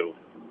do.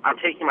 I'm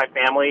taking my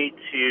family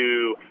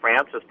to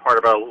France as part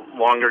of a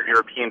longer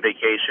European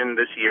vacation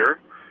this year.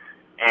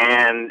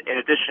 And in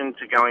addition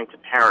to going to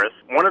Paris,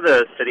 one of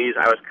the cities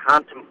I was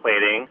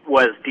contemplating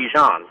was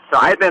Dijon. So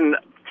I had been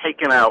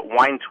taking a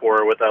wine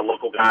tour with a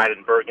local guide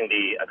in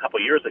Burgundy a couple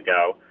years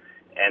ago,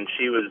 and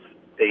she was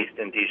based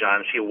in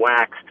Dijon. She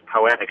waxed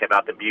poetic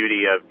about the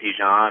beauty of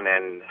Dijon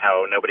and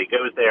how nobody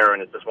goes there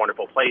and it's this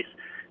wonderful place.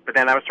 But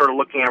then I was sort of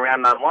looking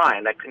around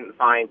online. I couldn't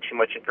find too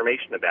much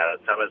information about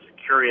it. So I was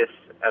curious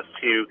as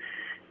to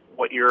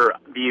what your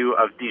view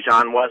of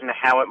Dijon was and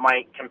how it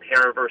might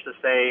compare versus,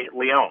 say,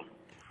 Lyon.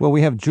 Well,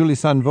 we have Julie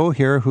Sanveau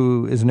here,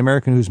 who is an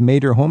American who's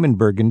made her home in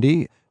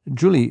Burgundy.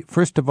 Julie,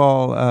 first of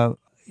all,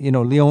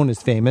 Lyon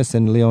is famous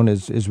and Lyon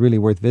is really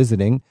worth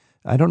visiting.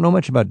 I don't know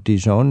much about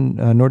Dijon,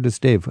 nor does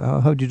Dave.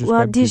 How would you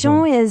describe Dijon?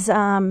 Well, Dijon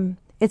is...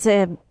 It's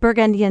a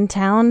Burgundian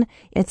town.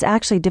 It's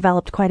actually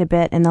developed quite a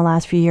bit in the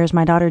last few years.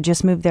 My daughter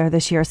just moved there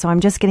this year, so I'm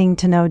just getting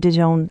to know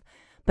Dijon.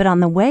 But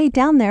on the way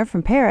down there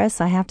from Paris,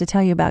 I have to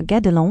tell you about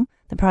Guédelon,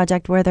 the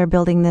project where they're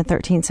building the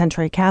 13th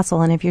century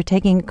castle. And if you're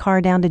taking a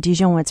car down to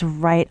Dijon, it's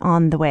right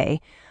on the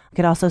way. You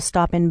could also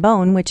stop in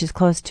Beaune, which is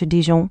close to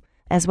Dijon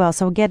as well.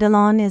 So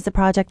Guédelon is the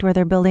project where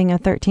they're building a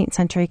 13th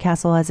century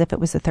castle as if it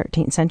was the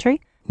 13th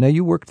century. Now,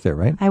 you worked there,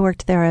 right? I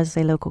worked there as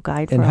a local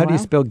guide for a while. And how do you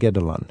spell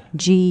Guédelon?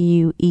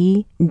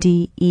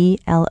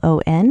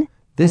 Guedelon.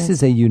 This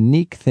is a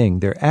unique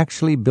thing. They're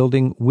actually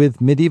building with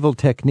medieval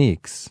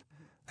techniques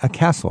a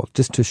castle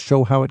just to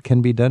show how it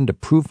can be done, to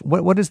prove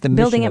what is the mission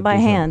building it by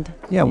hand.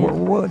 Yeah.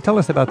 Tell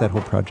us about that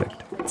whole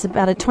project. It's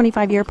about a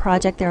 25-year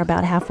project. They're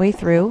about halfway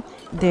through.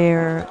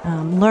 They're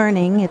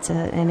learning. It's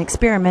an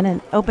experiment, an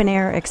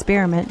open-air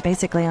experiment,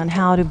 basically, on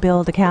how to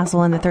build a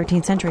castle in the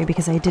 13th century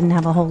because they didn't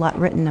have a whole lot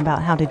written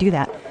about how to do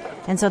that.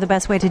 And so the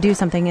best way to do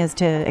something is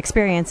to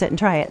experience it and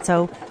try it.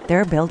 So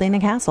they're building a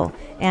castle.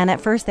 And at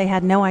first they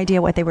had no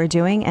idea what they were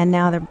doing, and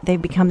now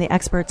they've become the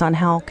experts on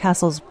how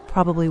castles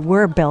probably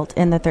were built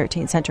in the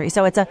 13th century.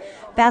 So it's a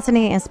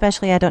fascinating,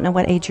 especially I don't know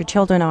what age your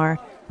children are,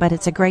 but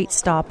it's a great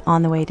stop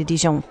on the way to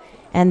Dijon.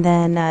 And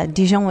then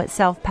Dijon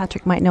itself,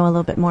 Patrick might know a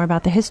little bit more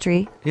about the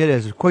history. Yeah,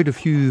 there's quite a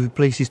few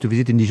places to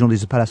visit in Dijon.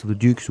 There's the Palace of the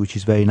Dukes, which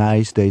is very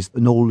nice. There's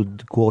an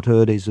old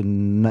quarter. There's a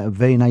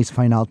very nice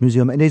fine art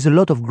museum. And there's a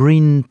lot of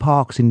green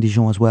parks in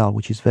Dijon as well,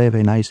 which is very,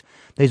 very nice.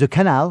 There's a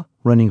canal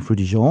running through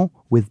Dijon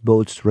with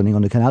boats running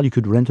on the canal. You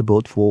could rent a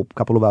boat for a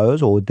couple of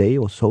hours or a day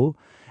or so.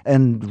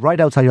 And right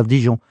outside of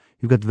Dijon,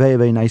 you've got very,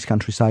 very nice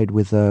countryside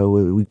with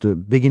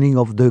the beginning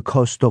of the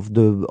coast of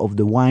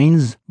the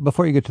wines.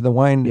 Before you get to the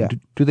wine,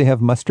 do they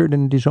have mustard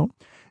in Dijon?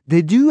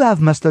 They do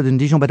have mustard in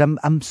Dijon, but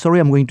I'm sorry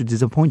I'm going to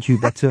disappoint you,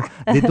 but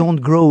they don't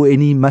grow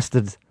any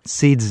mustard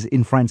seeds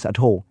in France at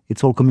all.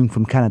 It's all coming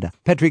from Canada.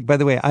 Patrick, by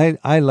the way,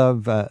 I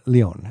love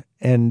Lyon,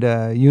 and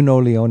you know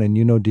Lyon and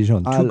you know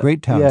Dijon, two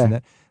great towns. Yeah. In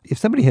that. If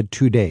somebody had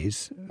 2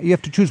 days, you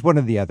have to choose one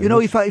or the other. You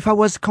know, if I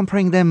was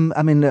comparing them,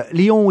 I mean,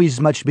 Lyon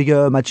is much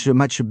bigger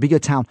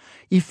town.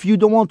 If you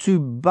don't want to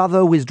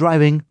bother with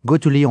driving, go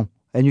to Lyon.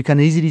 And you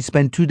can easily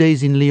spend 2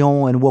 days in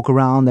Lyon and walk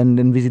around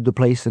and visit the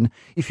place. And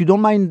if you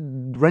don't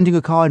mind renting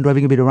a car and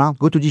driving a bit around,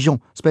 go to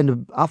Dijon.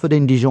 Spend half a day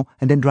in Dijon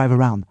and then drive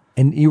around.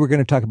 And you were going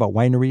to talk about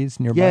wineries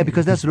nearby? Yeah,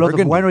 because there's a lot of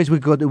wineries.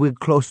 We're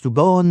close to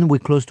Beaune. We're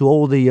close to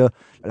all the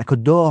La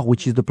Côte d'Or,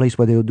 which is the place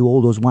where they do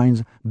all those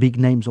wines, big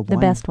names of wine.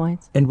 The best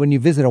wines. And when you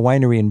visit a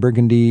winery in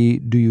Burgundy,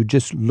 do you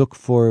just look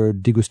for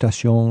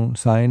degustation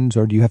signs,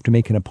 or do you have to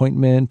make an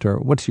appointment, or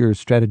what's your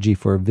strategy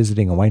for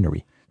visiting a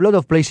winery? A lot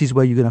of places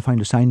where you're going to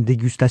find the sign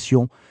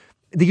degustation.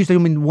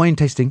 Degustation means wine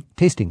tasting.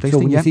 Tasting. So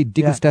when you see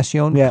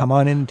degustation, come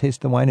on in and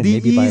taste the wine and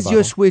maybe buy a bottle. The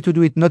easiest way to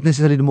do it, not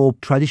necessarily the more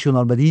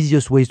traditional, but the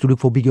easiest way is to look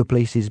for bigger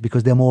places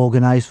because they're more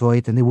organized for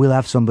it and they will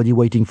have somebody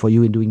waiting for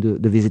you and doing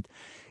the visit.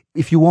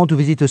 If you want to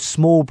visit a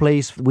small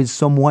place with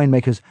some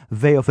winemakers,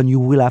 very often you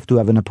will have to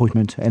have an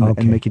appointment and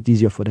make it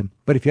easier for them.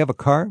 But if you have a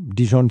car,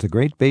 Dijon's a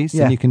great base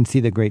and you can see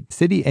the great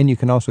city and you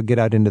can also get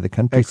out into the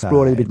countryside.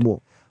 Explore a bit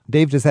more.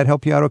 Dave, does that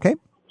help you out okay?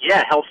 Yeah,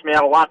 it helps me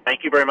out a lot.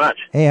 Thank you very much.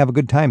 Hey, have a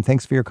good time.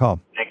 Thanks for your call.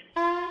 Thanks.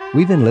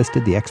 we've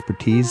enlisted the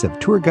expertise of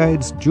tour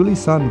guides Julie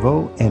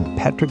Sonvaux and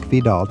Patrick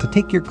Vidal to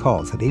take your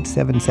calls at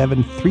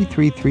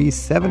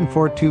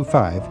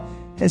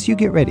 877-333-7425 as you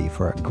get ready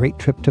for a great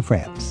trip to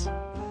France.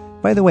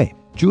 By the way,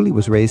 Julie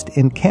was raised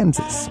in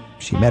Kansas.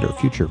 She met her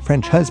future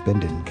French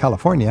husband in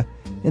California,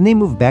 and they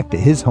moved back to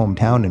his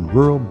hometown in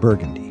rural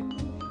Burgundy.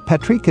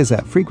 Patrick is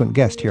a frequent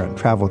guest here on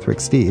Travel with Rick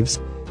Steves.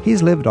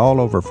 He's lived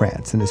all over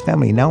France, and his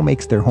family now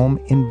makes their home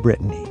in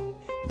Brittany.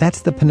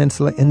 That's the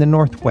peninsula in the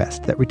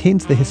northwest that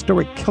retains the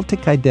historic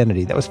Celtic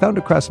identity that was found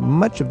across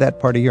much of that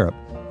part of Europe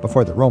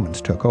before the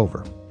Romans took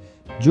over.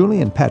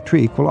 Julie and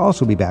Patrick will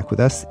also be back with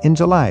us in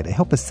July to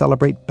help us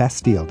celebrate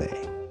Bastille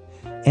Day.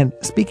 And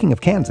speaking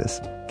of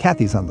Kansas,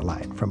 Kathy's on the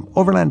line from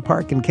Overland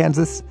Park in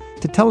Kansas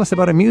to tell us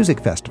about a music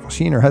festival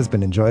she and her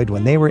husband enjoyed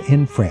when they were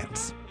in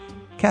France.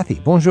 Kathy,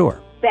 bonjour.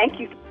 Thank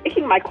you for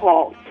taking my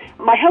call.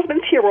 My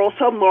husband's here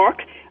also,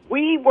 Mark.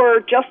 We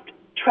were just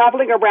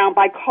traveling around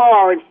by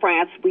car in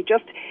France. We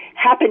just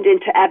happened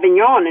into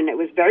Avignon, and it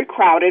was very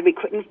crowded. We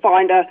couldn't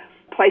find a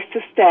place to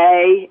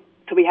stay,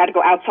 so we had to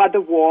go outside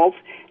the walls.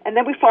 And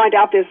then we find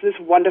out there's this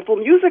wonderful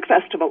music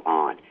festival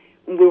on.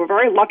 And we were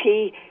very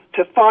lucky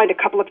to find a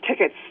couple of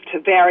tickets to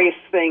various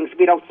things.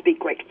 We don't speak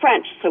great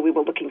French, so we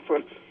were looking for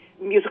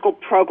musical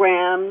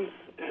programs,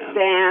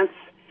 dance,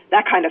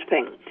 that kind of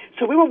thing.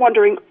 So we were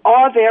wondering,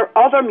 are there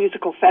other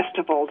musical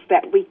festivals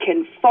that we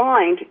can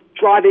find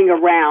driving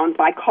around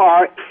by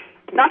car,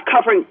 not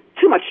covering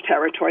too much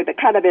territory, but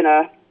kind of in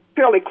a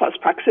fairly close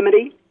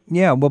proximity?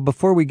 Yeah, well,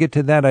 before we get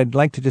to that, I'd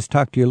like to just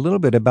talk to you a little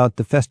bit about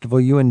the festival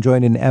you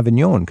enjoyed in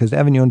Avignon, because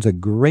Avignon's a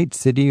great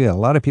city. A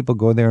lot of people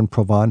go there in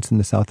Provence in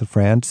the south of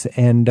France,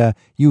 and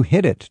you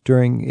hit it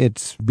during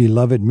its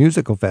beloved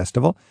musical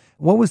festival.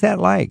 What was that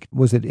like?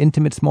 Was it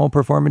intimate small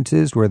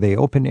performances? Were they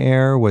open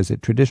air? Was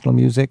it traditional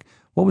music?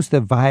 What was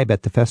the vibe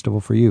at the festival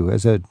for you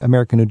as an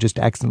American who just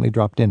accidentally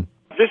dropped in?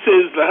 This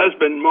is the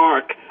husband,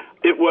 Mark.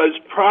 It was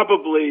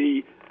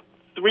probably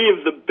 3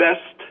 of the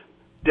best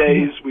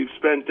days we've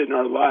spent in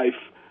our life.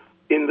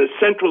 In the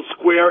Central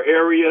Square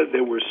area,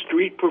 there were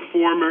street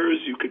performers.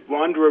 You could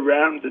wander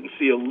around and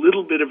see a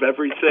little bit of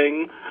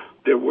everything.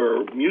 There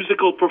were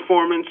musical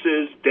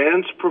performances,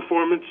 dance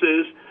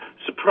performances.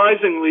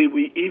 Surprisingly,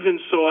 we even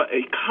saw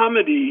a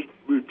comedy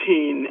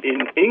routine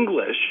in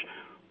English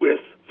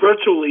with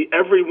virtually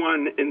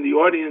everyone in the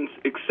audience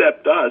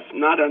except us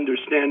not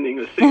understanding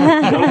a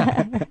single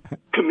joke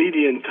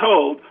comedian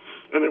told.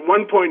 And at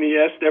one point he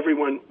asked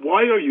everyone,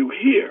 "Why are you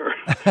here?"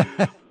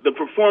 The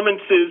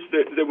performances,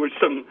 there were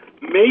some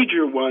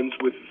major ones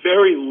with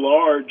very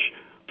large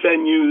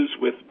venues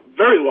with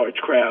very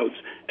large crowds,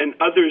 and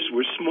others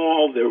were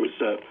small. There was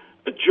a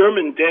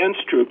German dance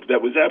troupe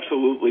that was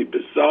absolutely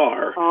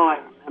bizarre. Oh, I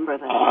remember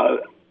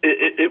that.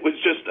 It was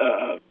just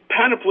a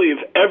panoply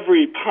of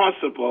every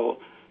possible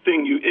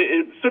thing.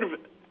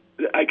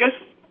 I guess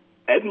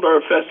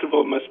Edinburgh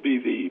Festival must be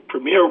the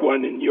premier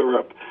one in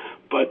Europe,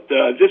 but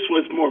this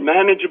was more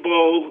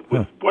manageable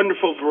with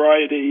wonderful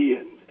variety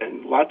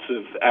and lots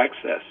of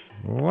access.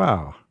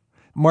 Wow.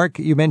 Mark,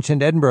 you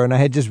mentioned Edinburgh, and I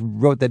had just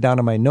wrote that down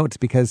in my notes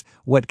because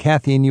what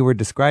Kathy and you were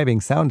describing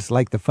sounds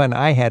like the fun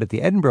I had at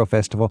the Edinburgh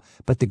Festival.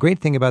 But the great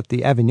thing about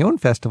the Avignon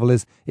Festival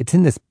is it's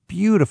in this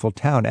beautiful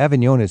town.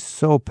 Avignon is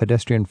so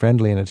pedestrian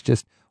friendly, and it's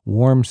just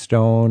warm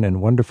stone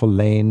and wonderful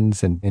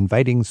lanes and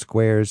inviting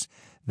squares.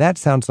 That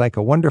sounds like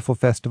a wonderful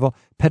festival.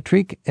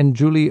 Patrick and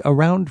Julie,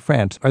 around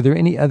France, are there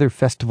any other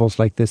festivals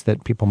like this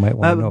that people might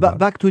want to know about?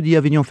 Back to the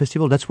Avignon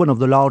Festival, that's one of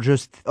the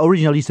largest.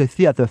 Originally, it's a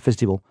theater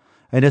festival,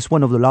 and that's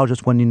one of the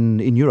largest one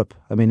in Europe.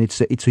 I mean, it's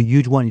a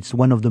huge one. It's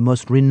one of the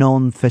most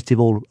renowned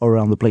festival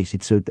around the place.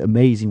 It's an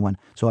amazing one.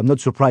 So I'm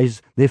not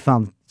surprised they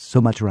found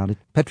so much around it.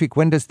 Patrick,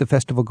 when does the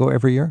festival go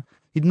every year?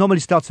 It normally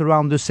starts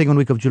around the second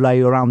week of July,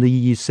 around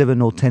the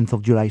 7th or 10th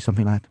of July,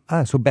 something like that.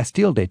 Ah, so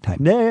Bastille Day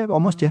time. Yeah,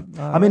 almost, yeah.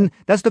 I mean,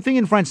 that's the thing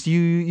in France.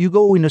 You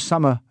go in the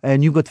summer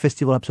and you got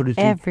festival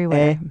absolutely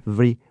everywhere.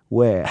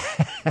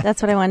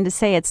 That's what I wanted to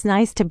say. It's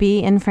nice to be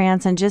in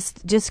France and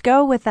just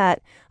go with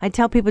that. I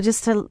tell people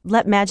just to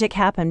let magic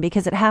happen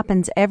because it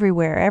happens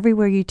everywhere.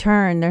 Everywhere you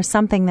turn, there's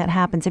something that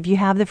happens. If you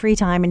have the free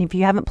time and if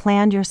you haven't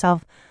planned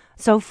yourself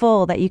so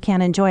full that you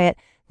can't enjoy it,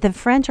 the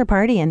French are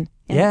partying.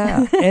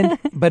 Yeah,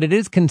 but it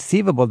is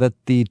conceivable that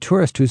the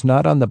tourist who's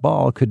not on the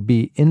ball could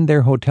be in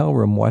their hotel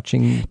room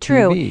watching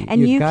True. TV.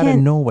 And You've got to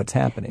know what's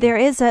happening. There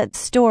is a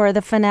store,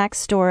 the Fnac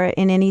store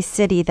in any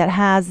city that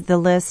has the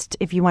list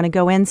if you want to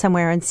go in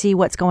somewhere and see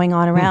what's going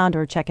on around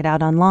or check it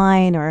out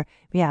online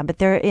but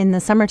they're in the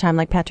summertime,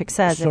 like Patrick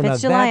says. So if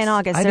it's July and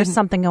August, there's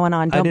something going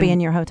on. Don't be in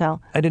your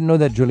hotel. I didn't know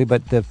that, Julie,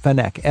 but the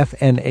Fnac,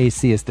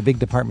 F-N-A-C, is the big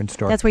department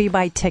store. That's where you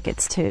buy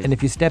tickets, too. And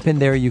if you step in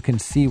there, you can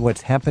see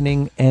what's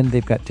happening, and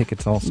they've got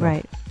tickets also.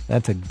 Right.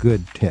 That's a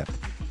good tip.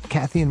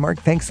 Kathy and Mark,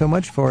 thanks so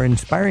much for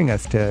inspiring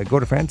us to go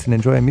to France and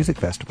enjoy a music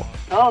festival.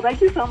 Oh,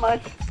 thank you so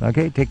much.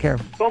 Okay, take care.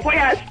 Bon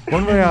voyage.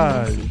 Bon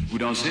voyage. Vous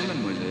dansez,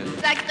 mademoiselle?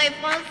 Sacré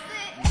français.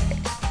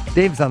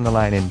 Dave's on the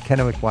line in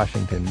Kennewick,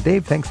 Washington.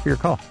 Dave, thanks for your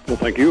call. Well,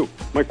 thank you.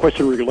 My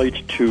question relates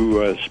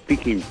to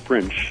speaking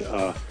French.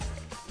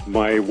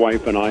 My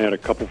wife and I and a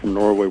couple from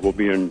Norway will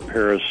be in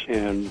Paris,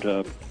 and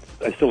I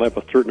still have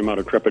a certain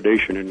amount of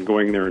trepidation in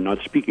going there and not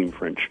speaking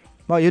French.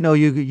 Well,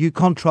 you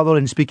can't travel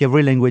and speak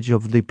every language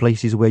of the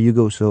places where you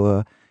go,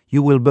 so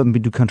you will bump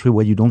into a country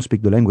where you don't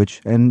speak the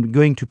language. And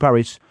going to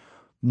Paris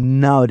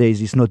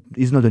nowadays is not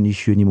an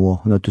issue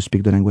anymore, not to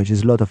speak the language.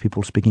 There's a lot of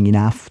people speaking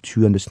enough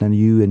to understand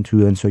you and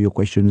to answer your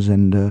questions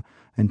and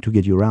to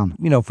get you around.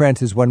 You know,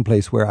 France is one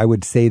place where I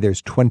would say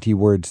there's 20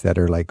 words that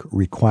are like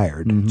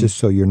required, just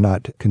so you're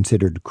not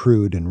considered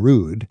crude and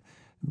rude.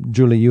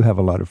 Julie, you have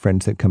a lot of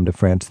friends that come to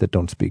France that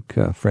don't speak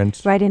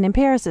French. Right, and in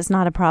Paris, it's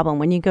not a problem.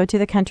 When you go to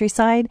the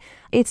countryside,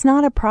 it's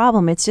not a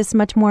problem. It's just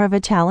much more of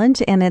a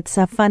challenge, and it's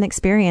a fun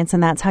experience,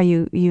 and that's how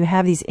you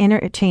have these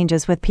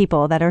interchanges with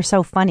people that are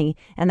so funny,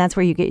 and that's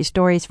where you get your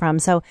stories from.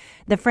 So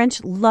the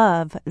French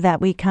love that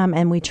we come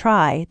and we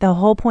try. The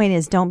whole point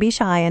is don't be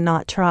shy and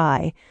not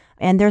try.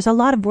 And there's a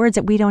lot of words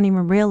that we don't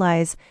even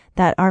realize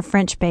that are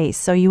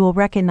French-based. So you will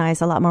recognize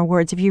a lot more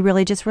words if you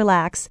really just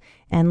relax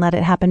and let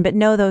it happen. But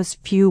know those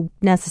few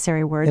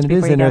necessary words. And it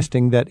is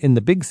interesting that in the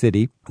big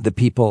city, the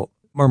people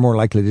are more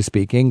likely to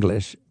speak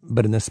English.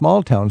 But in the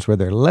small towns where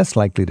they're less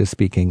likely to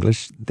speak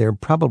English, they're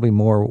probably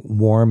more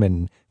warm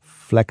and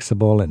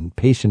flexible and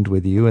patient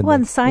with you. And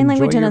well, sign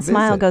language and a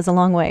smile goes a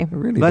long way. It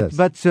really does.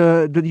 But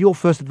your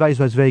first advice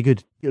was very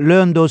good.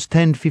 Learn those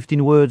 10,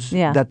 15 words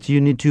that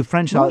you need to. The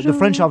French are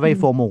very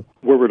formal.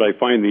 Where would I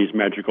find these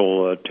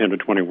magical 10 to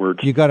 20 words?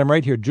 You got them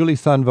right here. Julie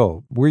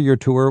Sanveau, we're your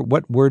tour.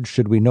 What words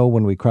should we know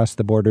when we cross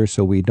the border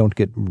so we don't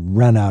get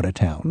run out of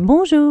town?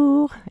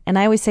 Bonjour. And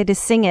I always say to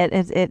sing it,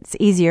 it's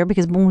easier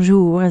because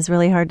bonjour is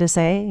really hard to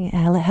say.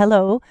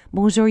 Hello.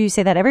 Bonjour, you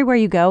say that everywhere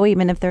you go,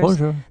 even if there's...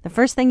 Bonjour. The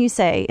first thing you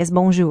say is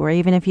bonjour,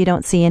 even if you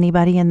don't see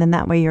anybody, and then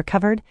that way you're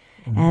covered.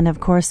 And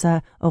of course,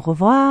 au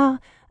revoir,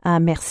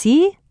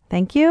 merci.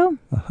 Thank you.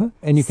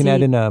 And you can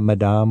add in a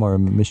madame or a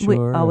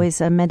monsieur.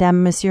 Always a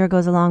madame, monsieur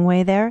goes a long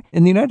way there.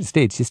 In the United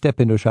States, you step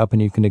into a shop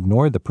and you can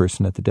ignore the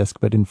person at the desk.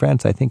 But in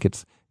France, I think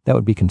that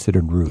would be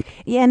considered rude.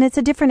 Yeah, and it's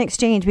a different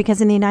exchange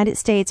because in the United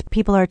States,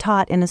 people are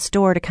taught in a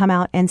store to come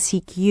out and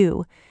seek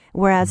you.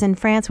 Whereas in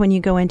France, when you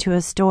go into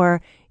a store,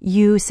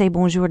 you say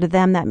bonjour to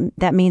them.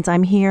 That means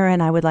I'm here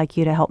and I would like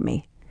you to help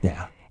me.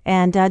 Yeah.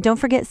 And don't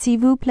forget s'il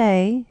vous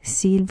plaît.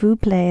 S'il vous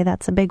plaît.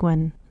 That's a big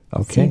one.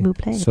 Okay. S'il vous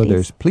plaît, so please.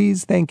 There's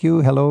please, thank you,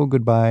 hello,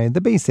 goodbye,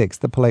 the basics,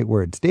 the polite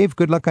words. Dave,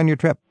 good luck on your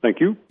trip. Thank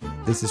you.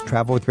 This is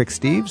Travel with Rick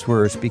Steves.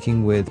 We're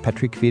speaking with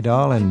Patrick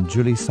Vidal and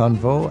Julie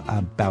Sanveau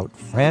about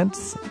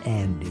France,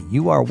 and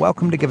you are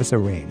welcome to give us a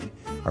ring.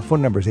 Our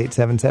phone number is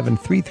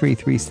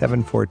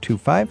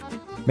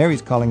 877-333-7425.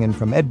 Mary's calling in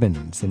from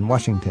Edmonds in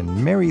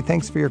Washington. Mary,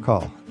 thanks for your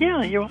call.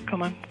 Yeah, you're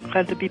welcome. I'm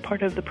glad to be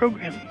part of the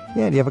program.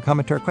 Yeah, do you have a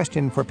comment or a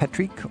question for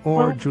Patrick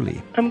or Julie?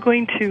 I'm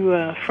going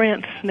to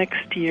France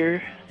next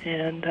year,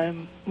 and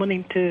I'm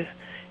wanting to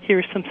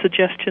hear some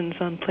suggestions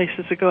on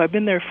places to go. I've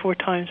been there 4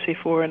 times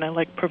before, and I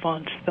like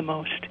Provence the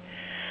most.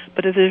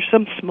 But if there's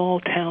some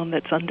small town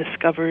that's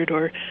undiscovered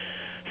or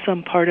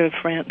some part of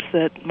France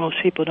that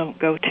most people don't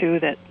go to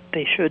that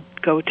they should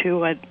go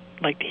to, I'd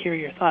like to hear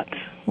your thoughts.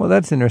 Well,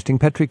 that's interesting.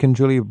 Patrick and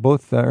Julie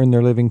both earn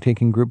their living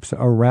taking groups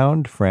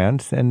around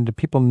France, and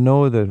people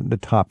know the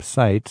top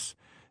sites.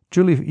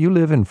 Julie, you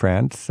live in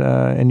France,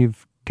 and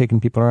you've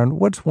taken people around.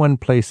 What's one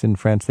place in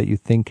France that you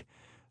think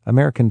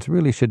Americans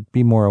really should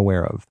be more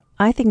aware of?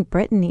 I think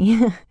Brittany.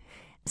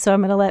 So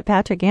I'm going to let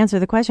Patrick answer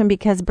the question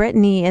because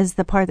Brittany is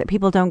the part that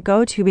people don't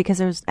go to because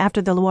there's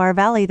after the Loire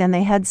Valley, then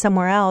they head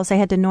somewhere else. They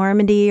head to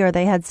Normandy or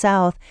they head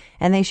south,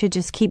 and they should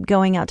just keep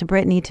going out to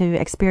Brittany to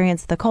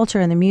experience the culture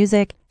and the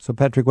music. So,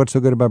 Patrick, what's so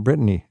good about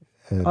Brittany?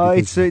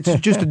 It's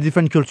just a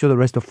different culture. The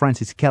rest of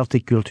France is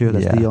Celtic culture.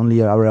 That's the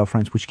only area of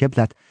France which kept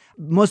that.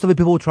 Most of the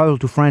people who travel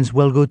to France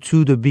will go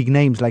to the big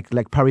names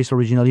like Paris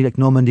originally, like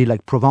Normandy,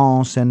 like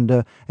Provence,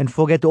 and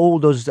forget all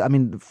those. I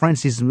mean,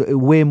 France is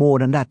way more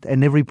than that.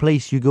 And every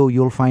place you go,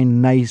 you'll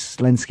find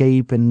nice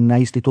landscape and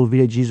nice little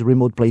villages,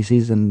 remote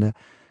places, and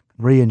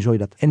really enjoy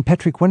that. And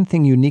Patrick, one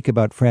thing unique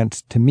about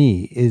France to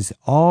me is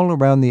all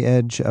around the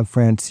edge of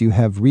France, you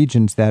have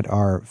regions that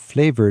are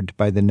flavored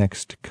by the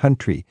next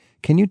country.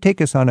 Can you take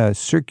us on a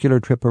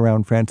circular trip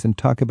around France and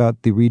talk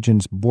about the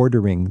regions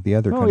bordering the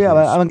other countries? Oh,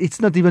 yeah. I mean,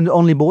 it's not even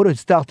only border. It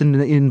starts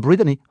in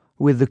Brittany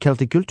with the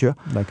Celtic culture.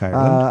 Like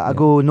Ireland. I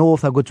go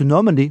north, I go to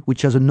Normandy,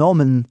 which has a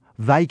Norman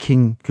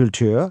Viking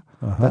culture.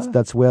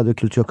 That's where the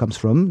culture comes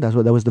from. That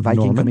was the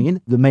Viking coming in,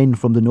 the main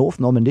from the north,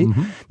 Normandy.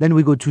 Then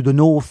we go to the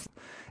north.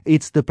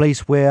 It's the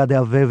place where they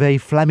have very, very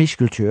Flemish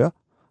culture.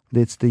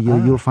 It's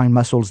you'll find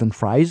mussels and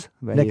fries.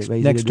 Next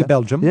to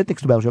Belgium? Yeah,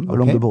 next to Belgium,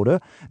 along the border.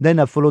 Then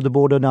I follow the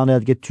border down there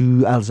to get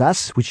to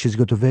Alsace, which has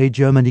got a very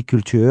Germanic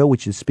culture,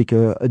 which is speak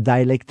a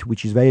dialect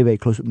which is very, very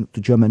close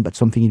to German, but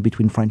something in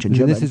between French and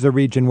German. This is a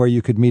region where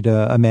you could meet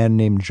a man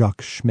named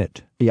Jacques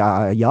Schmidt.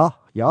 Yeah.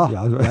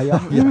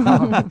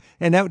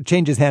 And that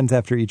changes hands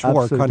after each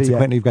war.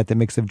 Consequently, you've got the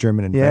mix of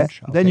German and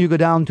French. Okay. Then you go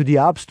down to the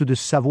Alps, to the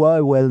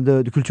Savoie, where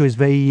the culture is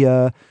very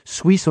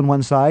Swiss on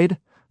one side,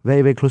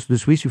 very, very close to the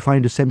Swiss. You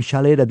find the same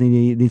chalet that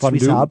in the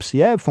Swiss Alps.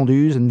 Yeah,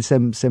 fondues and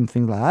same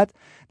things like that.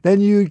 Then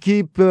you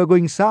keep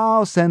going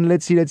south, and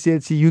let's see.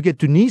 You get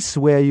to Nice,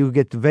 where you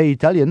get very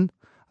Italian,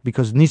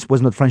 because Nice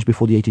was not French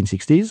before the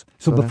 1860s.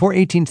 So before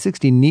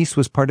 1860, Nice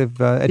was part of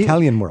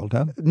Italian world,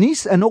 huh?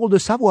 Nice and all the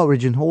Savoie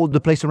region, all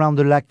the place around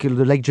the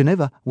Lake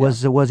Geneva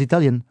was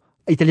Italian.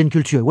 Italian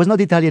culture. It was not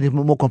Italian, it's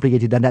more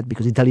complicated than that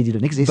because Italy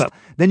didn't exist. But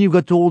then you've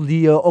got all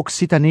the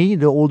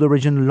Occitanie, all the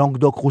region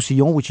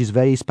Languedoc-Roussillon, which is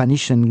very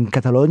Spanish, and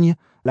Catalogne,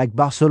 like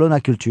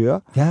Barcelona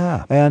culture.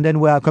 Yeah. And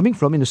then where I'm coming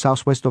from, in the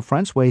southwest of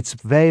France, where it's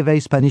very, very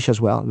Spanish as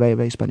well. Very,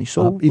 very Spanish.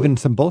 So even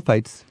some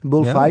bullfights.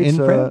 Bullfights. In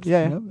France.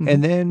 Mm-hmm.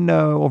 And then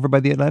over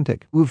by the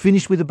Atlantic. We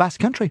finished with the Basque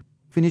country.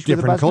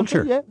 Different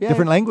culture.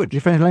 Different language.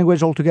 Different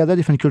language altogether,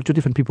 different culture,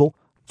 different people.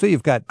 So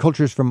you've got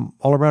cultures from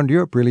all around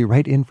Europe, really,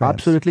 right in France.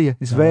 Absolutely, yeah.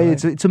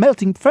 It's a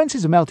melting. France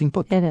is a melting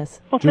pot. It is.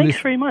 Well, thanks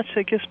very much.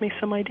 That gives me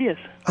some ideas.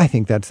 I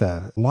think that's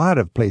a lot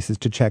of places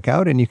to check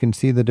out, and you can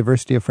see the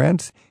diversity of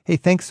France. Hey,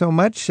 thanks so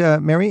much,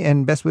 Mary,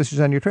 and best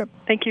wishes on your trip.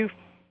 Thank you.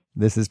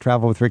 This is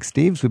Travel with Rick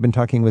Steves. We've been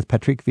talking with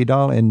Patrick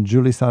Vidal and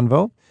Julie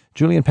Sanveau.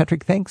 Julie and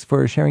Patrick, thanks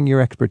for sharing your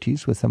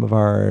expertise with some of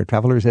our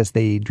travelers as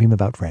they dream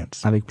about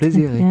France. Avec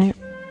plaisir, Rick.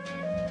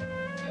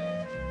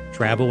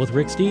 Travel with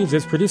Rick Steves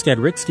is produced at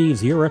Rick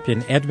Steves Europe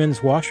in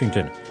Edmonds,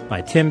 Washington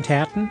by Tim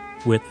Tatton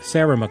with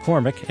Sarah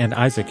McCormick and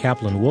Isaac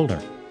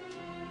Kaplan-Woolner.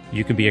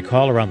 You can be a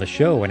caller on the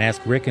show and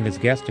ask Rick and his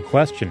guest a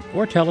question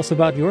or tell us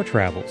about your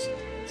travels.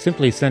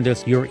 Simply send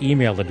us your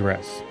email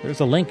address.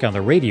 There's a link on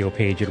the radio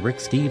page at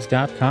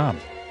ricksteves.com.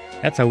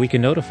 That's how we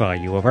can notify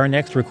you of our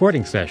next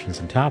recording sessions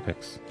and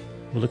topics.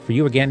 We'll look for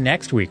you again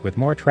next week with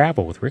more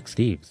Travel with Rick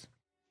Steves.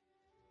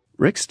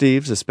 Rick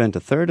Steves has spent a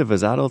third of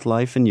his adult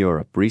life in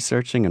Europe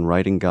researching and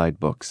writing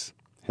guidebooks.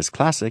 His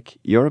classic,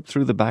 Europe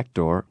Through the Back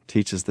Door,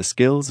 teaches the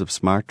skills of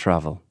smart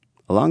travel.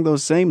 Along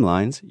those same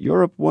lines,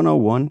 Europe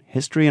 101,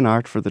 History and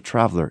Art for the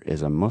Traveller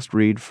is a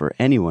must-read for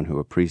anyone who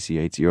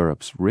appreciates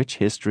Europe's rich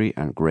history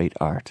and great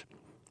art.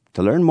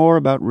 To learn more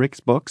about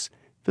Rick's books,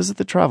 visit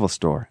the travel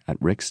store at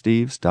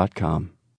ricksteves.com.